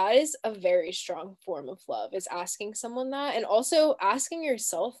that is a very strong form of love, is asking someone that, and also asking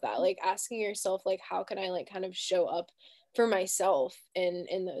yourself that, like asking yourself like, how can I like kind of show up for myself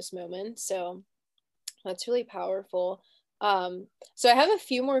in those moments? So that's really powerful. So I have a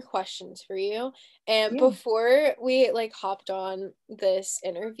few more questions for you, and before we like hopped on this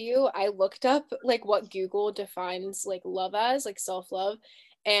interview, I looked up like what Google defines like love as, like self-love,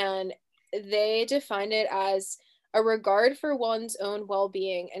 and they defined it as a regard for one's own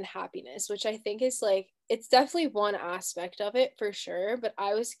well-being and happiness, which I think is like, it's definitely one aspect of it for sure, but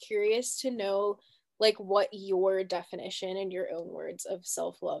I was curious to know like what your definition in your own words of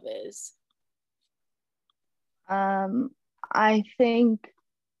self-love is. I think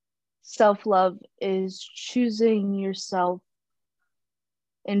self-love is choosing yourself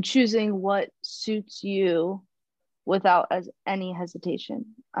and choosing what suits you without any hesitation.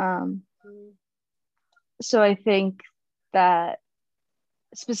 So I think that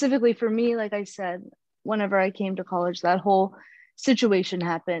specifically for me, like I said, whenever I came to college, that whole situation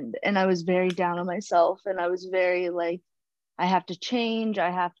happened, and I was very down on myself, and I was very like, I have to change,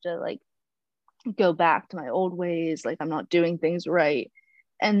 I have to like go back to my old ways, like I'm not doing things right.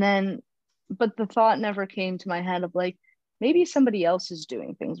 And then, but the thought never came to my head of like, maybe somebody else is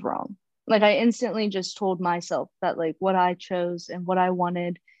doing things wrong. Like, I instantly just told myself that like what I chose and what I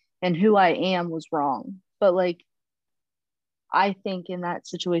wanted and who I am was wrong. But like, I think in that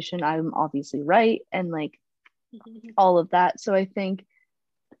situation I'm obviously right, and like all of that. So I think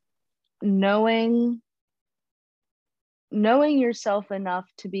knowing yourself enough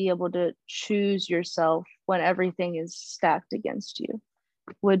to be able to choose yourself when everything is stacked against you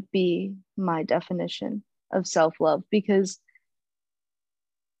would be my definition of self-love, because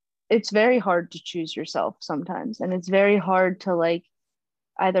it's very hard to choose yourself sometimes, and it's very hard to like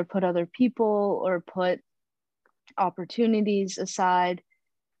either put other people or put opportunities aside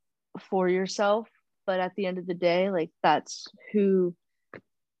for yourself. But at the end of the day, like, that's who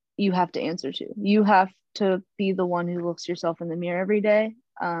you have to answer to. You have to be the one who looks yourself in the mirror every day,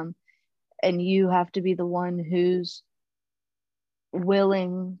 and you have to be the one who's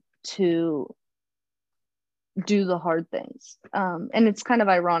willing to do the hard things. And it's kind of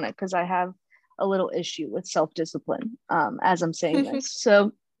ironic because I have a little issue with self-discipline as I'm saying this.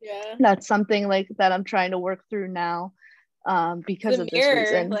 So that's something like that I'm trying to work through now, because of this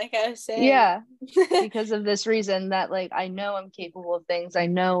reason. Like I was saying. Because of this reason, that like I know I'm capable of things, I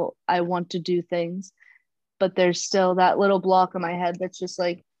know I want to do things, but there's still that little block in my head that's just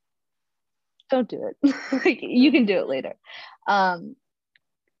like, don't do it. Like, you can do it later.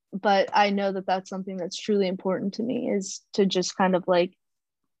 But I know that that's something that's truly important to me, is to just kind of like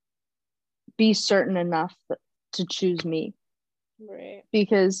be certain enough to choose me. Right.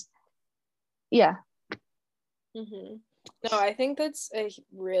 Because yeah. Mm-hmm. No, I think that's a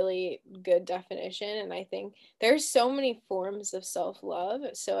really good definition, and I think there's so many forms of self-love.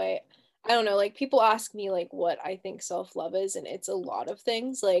 So I don't know, like people ask me like what I think self-love is, and it's a lot of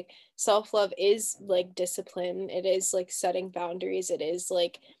things. Like self-love is like discipline, it is like setting boundaries, it is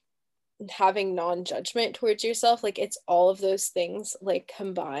like having non-judgment towards yourself. Like it's all of those things like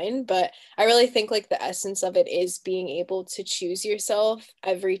combined, but I really think like the essence of it is being able to choose yourself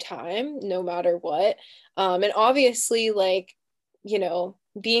every time, no matter what. And obviously, like, you know,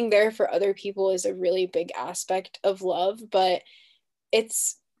 being there for other people is a really big aspect of love, but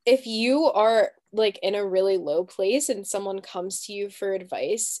it's, if you are like in a really low place and someone comes to you for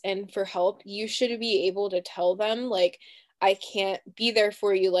advice and for help, you should be able to tell them like, I can't be there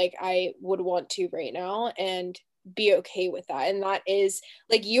for you like I would want to right now, and be okay with that. And that is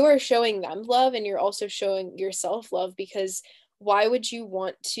like, you are showing them love and you're also showing yourself love, because why would you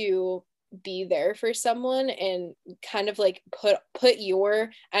want to be there for someone and kind of like put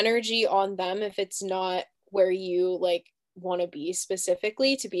your energy on them if it's not where you like want to be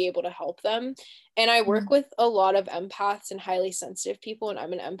specifically to be able to help them. And I work with a lot of empaths and highly sensitive people, and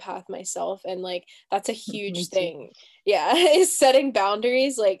I'm an empath myself, and like that's a huge thing. Yeah, is setting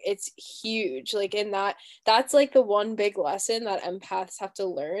boundaries. Like it's huge, like in that's like the one big lesson that empaths have to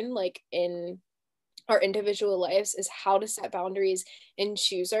learn like in our individual lives, is how to set boundaries and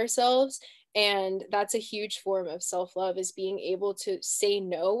choose ourselves. And that's a huge form of self-love, is being able to say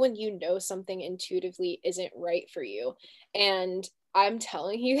no when you know something intuitively isn't right for you. And I'm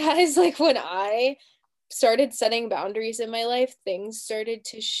telling you guys, like when I started setting boundaries in my life, things started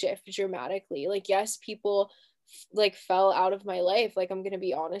to shift dramatically. Like yes, people like fell out of my life, like I'm gonna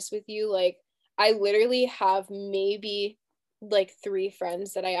be honest with you, like I literally have maybe like 3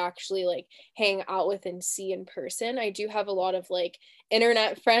 friends that I actually like hang out with and see in person. I do have a lot of like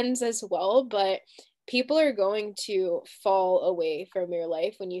internet friends as well, but people are going to fall away from your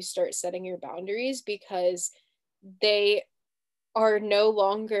life when you start setting your boundaries, because they are no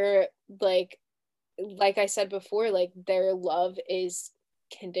longer like I said before, like their love is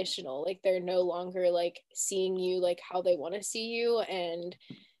conditional. Like they're no longer like seeing you like how they want to see you. And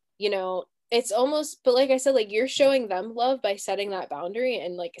you know, it's almost, but like I said, like you're showing them love by setting that boundary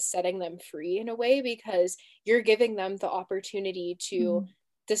and like setting them free in a way, because you're giving them the opportunity to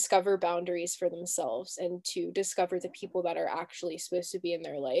discover boundaries for themselves and to discover the people that are actually supposed to be in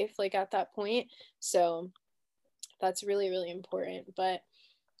their life like at that point. So that's really, really important. But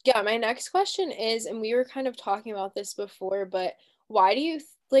yeah, my next question is, and we were kind of talking about this before, but why do you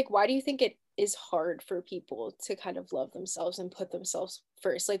think it is hard for people to kind of love themselves and put themselves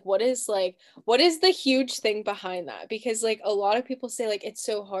first? What is the huge thing behind that? Because like a lot of people say like it's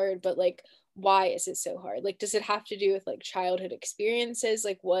so hard, but like why is it so hard? Like does it have to do with like childhood experiences?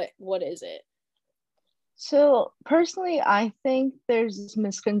 Like what is it? So personally, I think there's this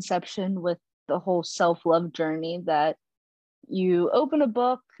misconception with the whole self-love journey that you open a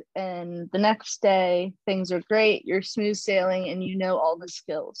book and the next day things are great, you're smooth sailing and you know all the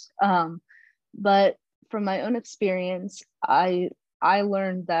skills. But from my own experience, I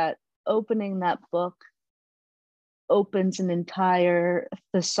learned that opening that book opens an entire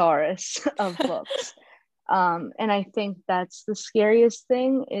thesaurus of books. And I think that's the scariest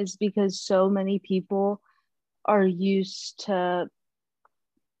thing, is because so many people are used to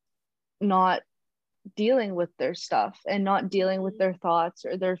not dealing with their stuff and not dealing with their thoughts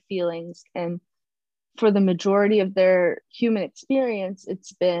or their feelings. And for the majority of their human experience,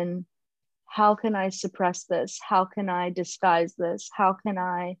 it's been, how can I suppress this? How can I disguise this? How can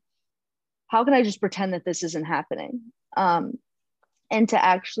I just pretend that this isn't happening? And to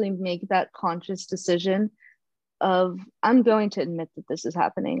actually make that conscious decision of, I'm going to admit that this is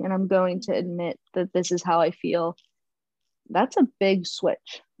happening and I'm going to admit that this is how I feel. That's a big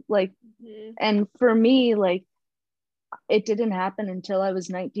switch. Like, and for me, like, it didn't happen until I was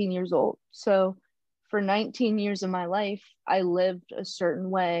 19 years old. So for 19 years of my life, I lived a certain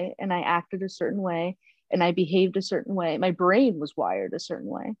way and I acted a certain way and I behaved a certain way. My brain was wired a certain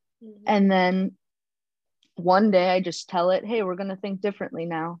way. And then one day I just tell it, hey, we're going to think differently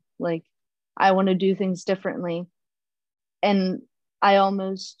now. Like, I want to do things differently. And I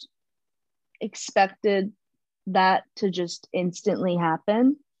almost expected that to just instantly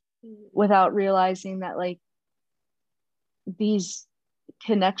happen without realizing that, like, these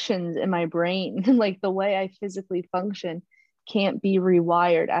connections in my brain, like the way I physically function can't be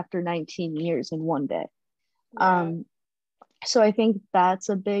rewired after 19 years in one day. Yeah. So I think that's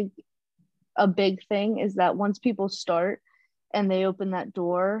a big thing, is that once people start and they open that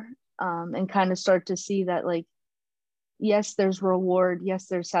door, and kind of start to see that, like, yes, there's reward, yes,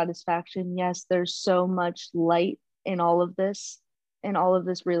 there's satisfaction, yes, there's so much light in all of this,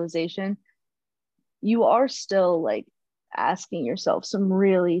 realization, you are still like asking yourself some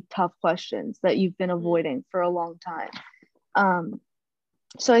really tough questions that you've been avoiding for a long time.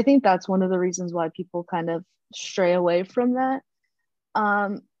 So I think that's one of the reasons why people kind of stray away from that.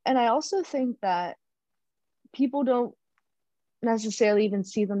 And I also think that people don't necessarily even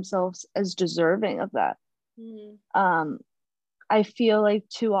see themselves as deserving of that. I feel like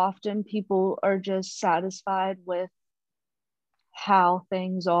too often people are just satisfied with how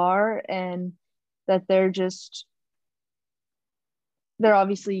things are, and that they're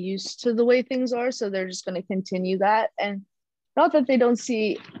obviously used to the way things are, so they're just going to continue that. And not that they don't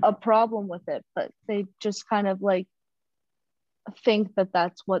see a problem with it, but they just kind of like think that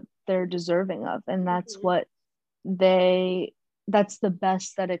that's what they're deserving of, and that's what that's the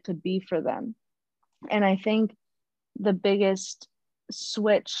best that it could be for them. And I think the biggest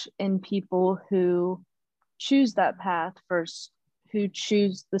switch in people who choose that path first, who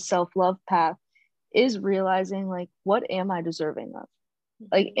choose the self-love path, is realizing, like, what am I deserving of?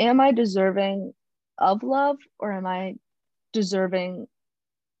 Like, am I deserving of love, or am I deserving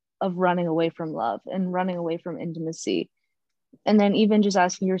of running away from love and running away from intimacy? And then even just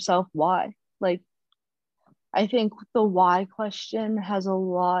asking yourself why. Like, I think the why question has a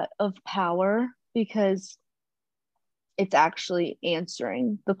lot of power, because it's actually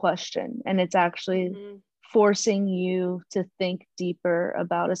answering the question, and it's actually forcing you to think deeper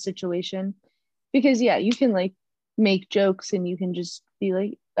about a situation. Because yeah, you can like make jokes and you can just be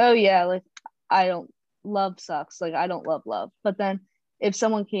like, oh yeah, like, I don't, love sucks, like I don't love love. But then if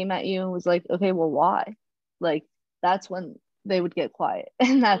someone came at you and was like, okay, well, why? Like, that's when they would get quiet,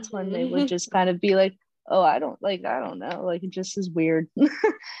 and that's when they would just kind of be like, oh, I don't know, like, it just is weird.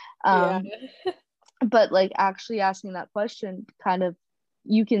 But like, actually asking that question, kind of,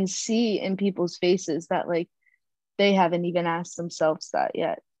 you can see in people's faces that like they haven't even asked themselves that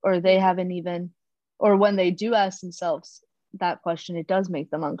yet, or they haven't even, or when they do ask themselves that question, it does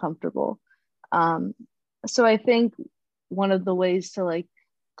make them uncomfortable. So I think one of the ways to like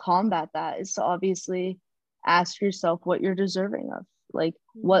combat that is to obviously ask yourself what you're deserving of, like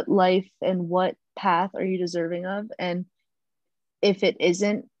what life and what path are you deserving of. And if it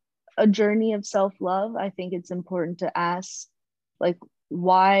isn't a journey of self-love, I think it's important to ask, like,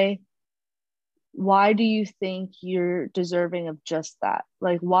 why do you think you're deserving of just that?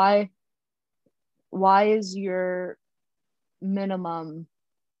 Like, why is your minimum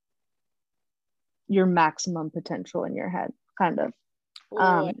your maximum potential in your head, kind of?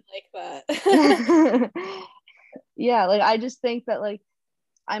 I like that. Yeah, like, I just think that like,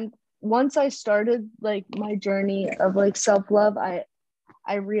 once I started like my journey of like self-love,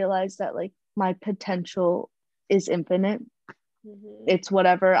 I realized that like my potential is infinite. It's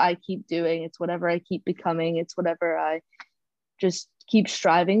whatever I keep doing, it's whatever I keep becoming, it's whatever I just keep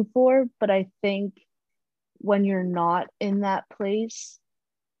striving for. But I think when you're not in that place,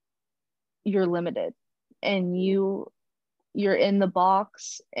 you're limited, and you're in the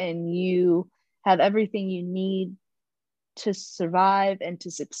box, and you have everything you need to survive and to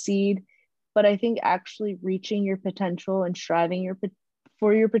succeed. But I think actually reaching your potential and striving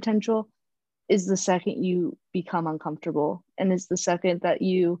for your potential is the second you become uncomfortable, and is the second that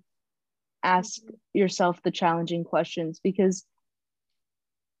you ask yourself the challenging questions. Because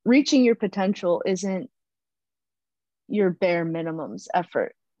reaching your potential isn't your bare minimums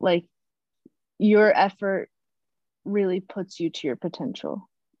effort. Like, your effort really puts you to your potential.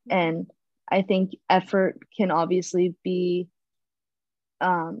 And I think effort can obviously be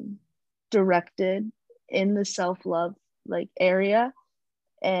directed in the self-love like area.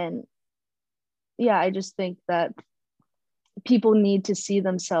 And yeah, I just think that people need to see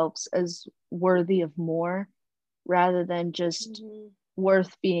themselves as worthy of more, rather than just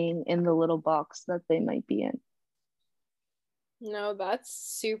worth being in the little box that they might be in. No, that's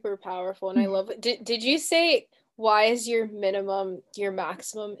super powerful, and I love it. Did you say, why is your minimum your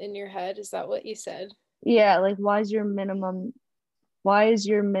maximum in your head? Is that what you said? Yeah, like, why is your minimum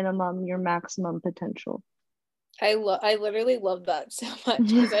your maximum potential? I literally love that so much,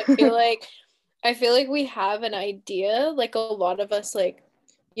 because I feel like we have an idea, like a lot of us, like,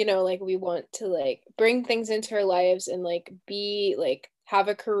 you know, like we want to like bring things into our lives and like be like have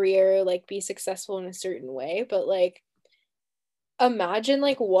a career, like be successful in a certain way. But like imagine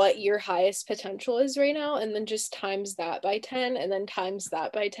like what your highest potential is right now, and then just times that by 10, and then times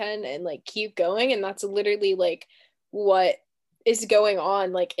that by 10, and like keep going. And that's literally like what is going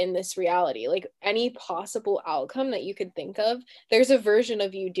on like in this reality. Like any possible outcome that you could think of, there's a version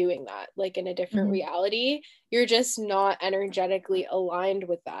of you doing that like in a different reality. You're just not energetically aligned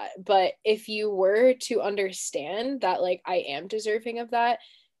with that. But if you were to understand that like I am deserving of that,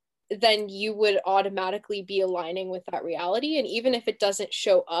 then you would automatically be aligning with that reality. And even if it doesn't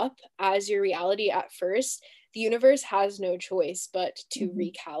show up as your reality at first, the universe has no choice but to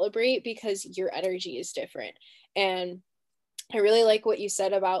recalibrate, because your energy is different. And I really like what you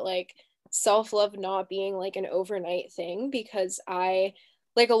said about like self-love not being like an overnight thing, because I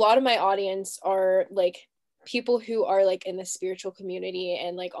like a lot of my audience are like people who are like in the spiritual community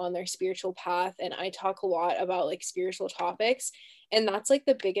and like on their spiritual path, and I talk a lot about like spiritual topics. And that's like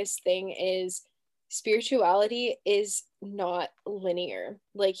the biggest thing is spirituality is not linear.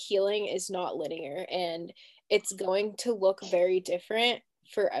 Like healing is not linear, and it's going to look very different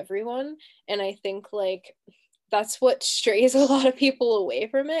for everyone. And I think like that's what strays a lot of people away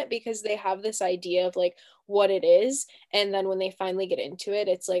from it, because they have this idea of like what it is, and then when they finally get into it,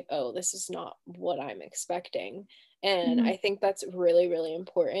 it's like, oh, this is not what I'm expecting. And I think that's really, really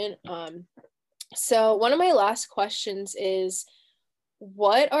important. So one of my last questions is,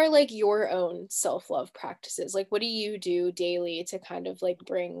 what are like your own self-love practices? Like what do you do daily to kind of like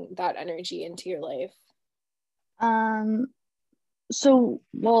bring that energy into your life? So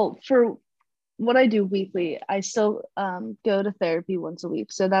well, for what I do weekly, I still go to therapy once a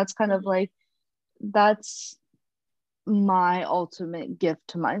week. So that's kind of like, that's my ultimate gift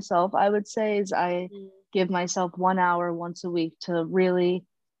to myself, I would say, is I give myself 1 hour once a week to really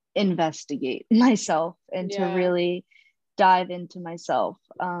investigate myself and to really dive into myself.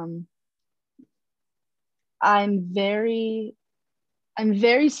 I'm very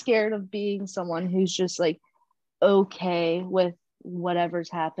scared of being someone who's just like okay with whatever's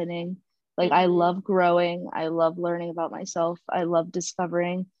happening. Like I love growing, I love learning about myself, I love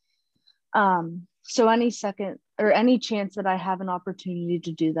discovering. So any second or any chance that I have an opportunity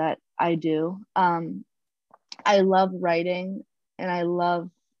to do that, I do. I love writing and I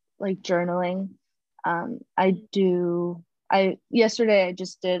love like journaling. Yesterday I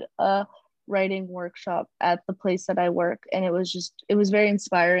just did a writing workshop at the place that I work, and it was very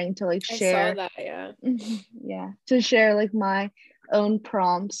inspiring to like share. I saw that, yeah, to share like my own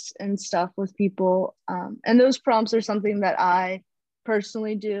prompts and stuff with people. And those prompts are something that I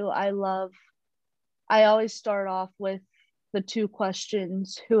personally do. I always start off with the two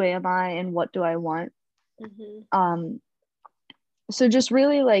questions: who am I and what do I want? So just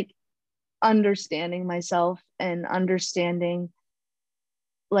really like understanding myself and understanding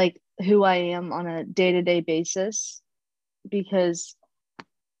like who I am on a day-to-day basis, because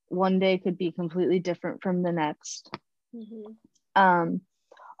one day could be completely different from the next.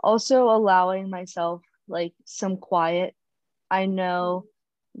 Also allowing myself like some quiet. I know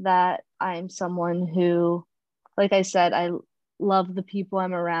that I'm someone who, like I said, I love the people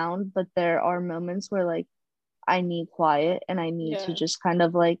I'm around, but there are moments where like I need quiet and I need to just kind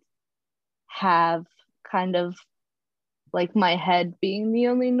of like have kind of like my head being the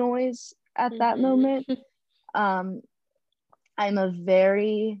only noise at that moment. I'm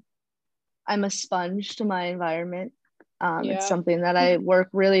a sponge to my environment. It's something that I work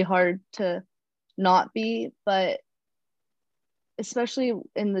really hard to not be, but especially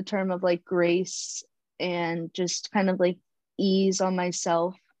in the term of like grace and just kind of like ease on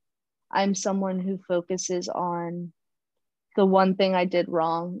myself, I'm someone who focuses on the one thing I did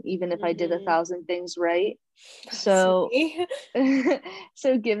wrong, even if I did 1,000 things right. So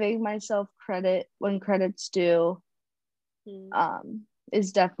so giving myself credit when credit's due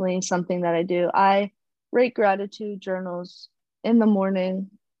is definitely something that I do. I write gratitude journals in the morning.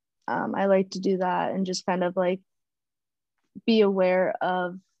 I like to do that and just kind of like be aware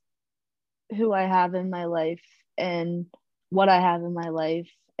of who I have in my life and what I have in my life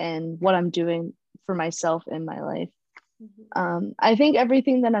and what I'm doing for myself in my life. I think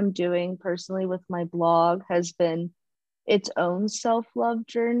everything that I'm doing personally with my blog has been its own self-love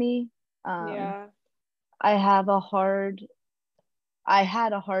journey. I had a hard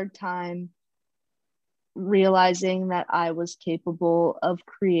time realizing that I was capable of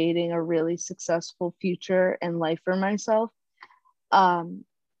creating a really successful future and life for myself.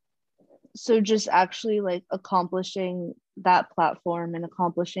 So just actually like accomplishing that platform and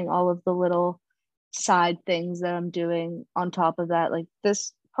accomplishing all of the little side things that I'm doing on top of that, like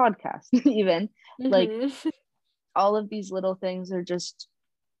this podcast, even like all of these little things are just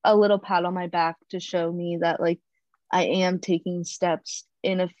a little pat on my back to show me that like I am taking steps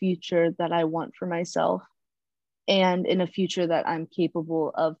in a future that I want for myself and in a future that I'm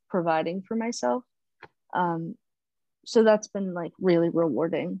capable of providing for myself. So that's been like really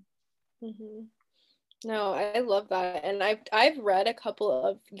rewarding. Mm-hmm. No, I love that. And I've read a couple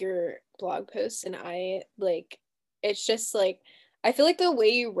of your blog posts, and I like, it's just like, I feel like the way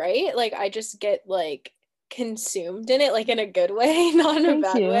you write, like I just get like consumed in it, like in a good way, not in a Thank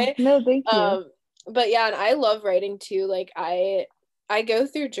bad you. way. No, thank you. But yeah, and I love writing too. Like I go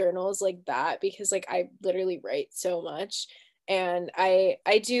through journals like that because like I literally write so much. And I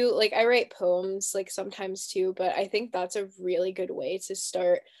do like, I write poems like sometimes too, but I think that's a really good way to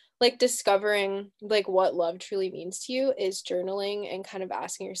start like discovering like what love truly means to you, is journaling and kind of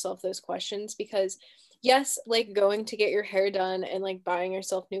asking yourself those questions. Because yes, like going to get your hair done and like buying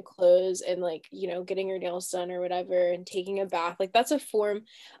yourself new clothes and like, you know, getting your nails done or whatever and taking a bath, like that's a form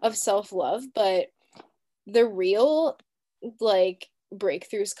of self-love. But the real like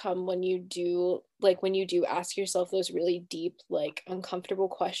breakthroughs come when you do, like when you do ask yourself those really deep, like uncomfortable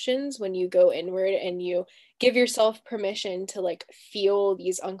questions, when you go inward and you give yourself permission to like feel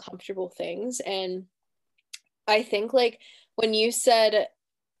these uncomfortable things. And I think like when you said,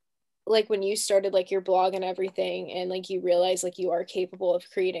 like when you started like your blog and everything, and like you realize like you are capable of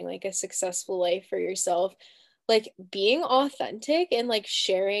creating like a successful life for yourself, like being authentic and like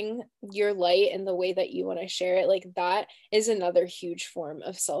sharing your light in the way that you want to share it, like that is another huge form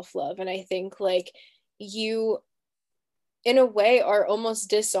of self-love. And I think like you in a way are almost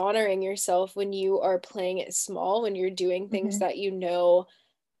dishonoring yourself when you are playing it small, when you're doing things that you know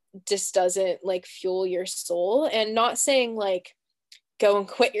just doesn't like fuel your soul. And not saying like go and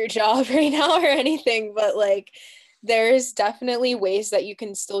quit your job right now or anything, but like there's definitely ways that you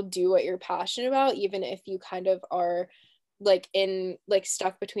can still do what you're passionate about, even if you kind of are like in like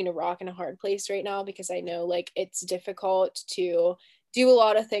stuck between a rock and a hard place right now. Because I know like it's difficult to do a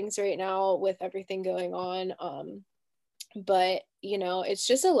lot of things right now with everything going on. But you know, it's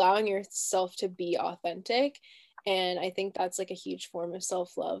just allowing yourself to be authentic, and I think that's like a huge form of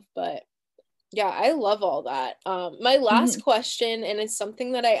self-love. But yeah, I love all that. My last question, and it's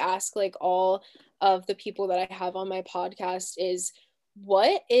something that I ask like all of the people that I have on my podcast, is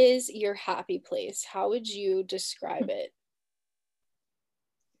what is your happy place? How would you describe it?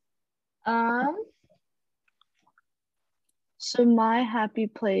 So my happy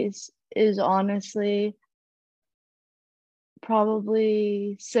place is honestly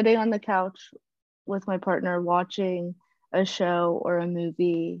probably sitting on the couch with my partner watching a show or a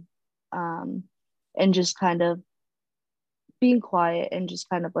movie, and just kind of being quiet and just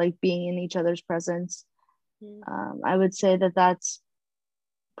kind of like being in each other's presence. I would say that that's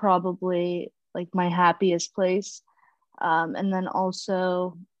probably like my happiest place. And then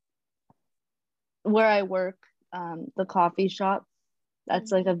also where I work, the coffee shop,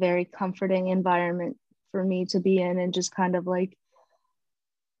 that's like a very comforting environment for me to be in, and just kind of like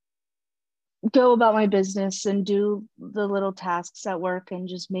go about my business and do the little tasks at work and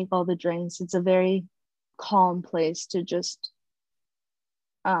just make all the drinks. It's a very calm place to just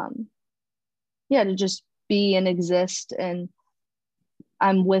to just be and exist, and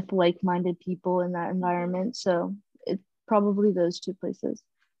I'm with like-minded people in that environment. So it's probably those two places.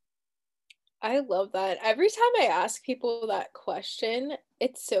 I love that. Every time I ask people that question,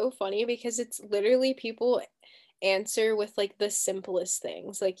 it's so funny because it's literally people answer with like the simplest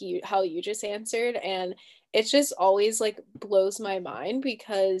things, like you how you just answered. And it's just always like blows my mind,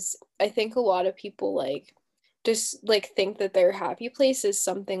 because I think a lot of people like just like think that their happy place is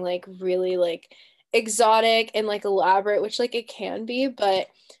something like really like exotic and like elaborate, which like it can be, but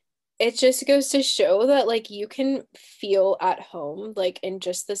it just goes to show that like you can feel at home like in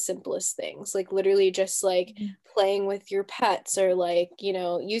just the simplest things, like literally just like playing with your pets, or like, you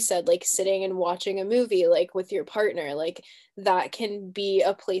know, you said like sitting and watching a movie like with your partner, like that can be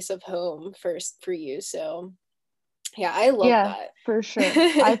a place of home for you. So yeah, I love Yeah, that. for sure.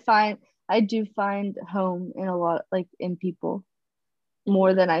 I do find home in a lot, like in people,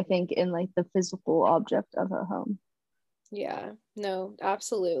 more than I think in like the physical object of a home. Yeah, no,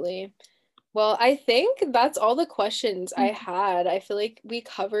 absolutely. Well, I think that's all the questions I had. I feel like we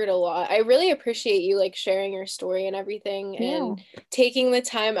covered a lot. I really appreciate you like sharing your story and everything, and taking the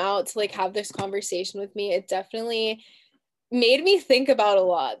time out to like have this conversation with me. It definitely made me think about a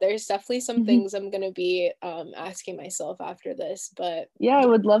lot. There's definitely some things I'm gonna be asking myself after this. But yeah, I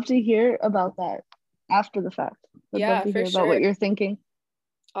would love to hear about that after the fact. Would love yeah, to for hear about what sure. you're thinking.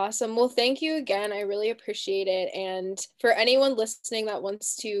 Awesome. Well, thank you again. I really appreciate it. And for anyone listening that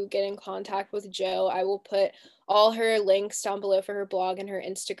wants to get in contact with Jo, I will put all her links down below for her blog and her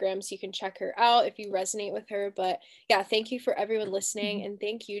Instagram so you can check her out if you resonate with her. But yeah, thank you for everyone listening. And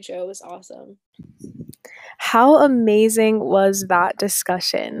thank you, Jo. It was awesome. How amazing was that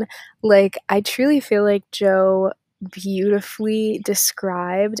discussion? Like, I truly feel like Jo beautifully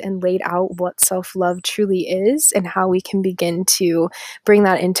described and laid out what self-love truly is and how we can begin to bring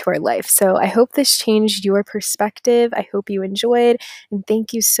that into our life. So I hope this changed your perspective. I hope you enjoyed, and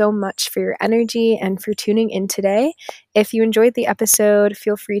thank you so much for your energy and for tuning in today. If you enjoyed the episode,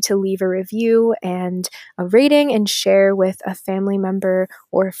 feel free to leave a review and a rating and share with a family member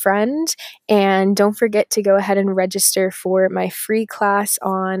or a friend. And don't forget to go ahead and register for my free class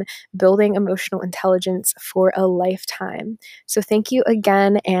on building emotional intelligence for a lifetime. So thank you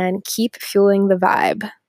again, and keep fueling the vibe.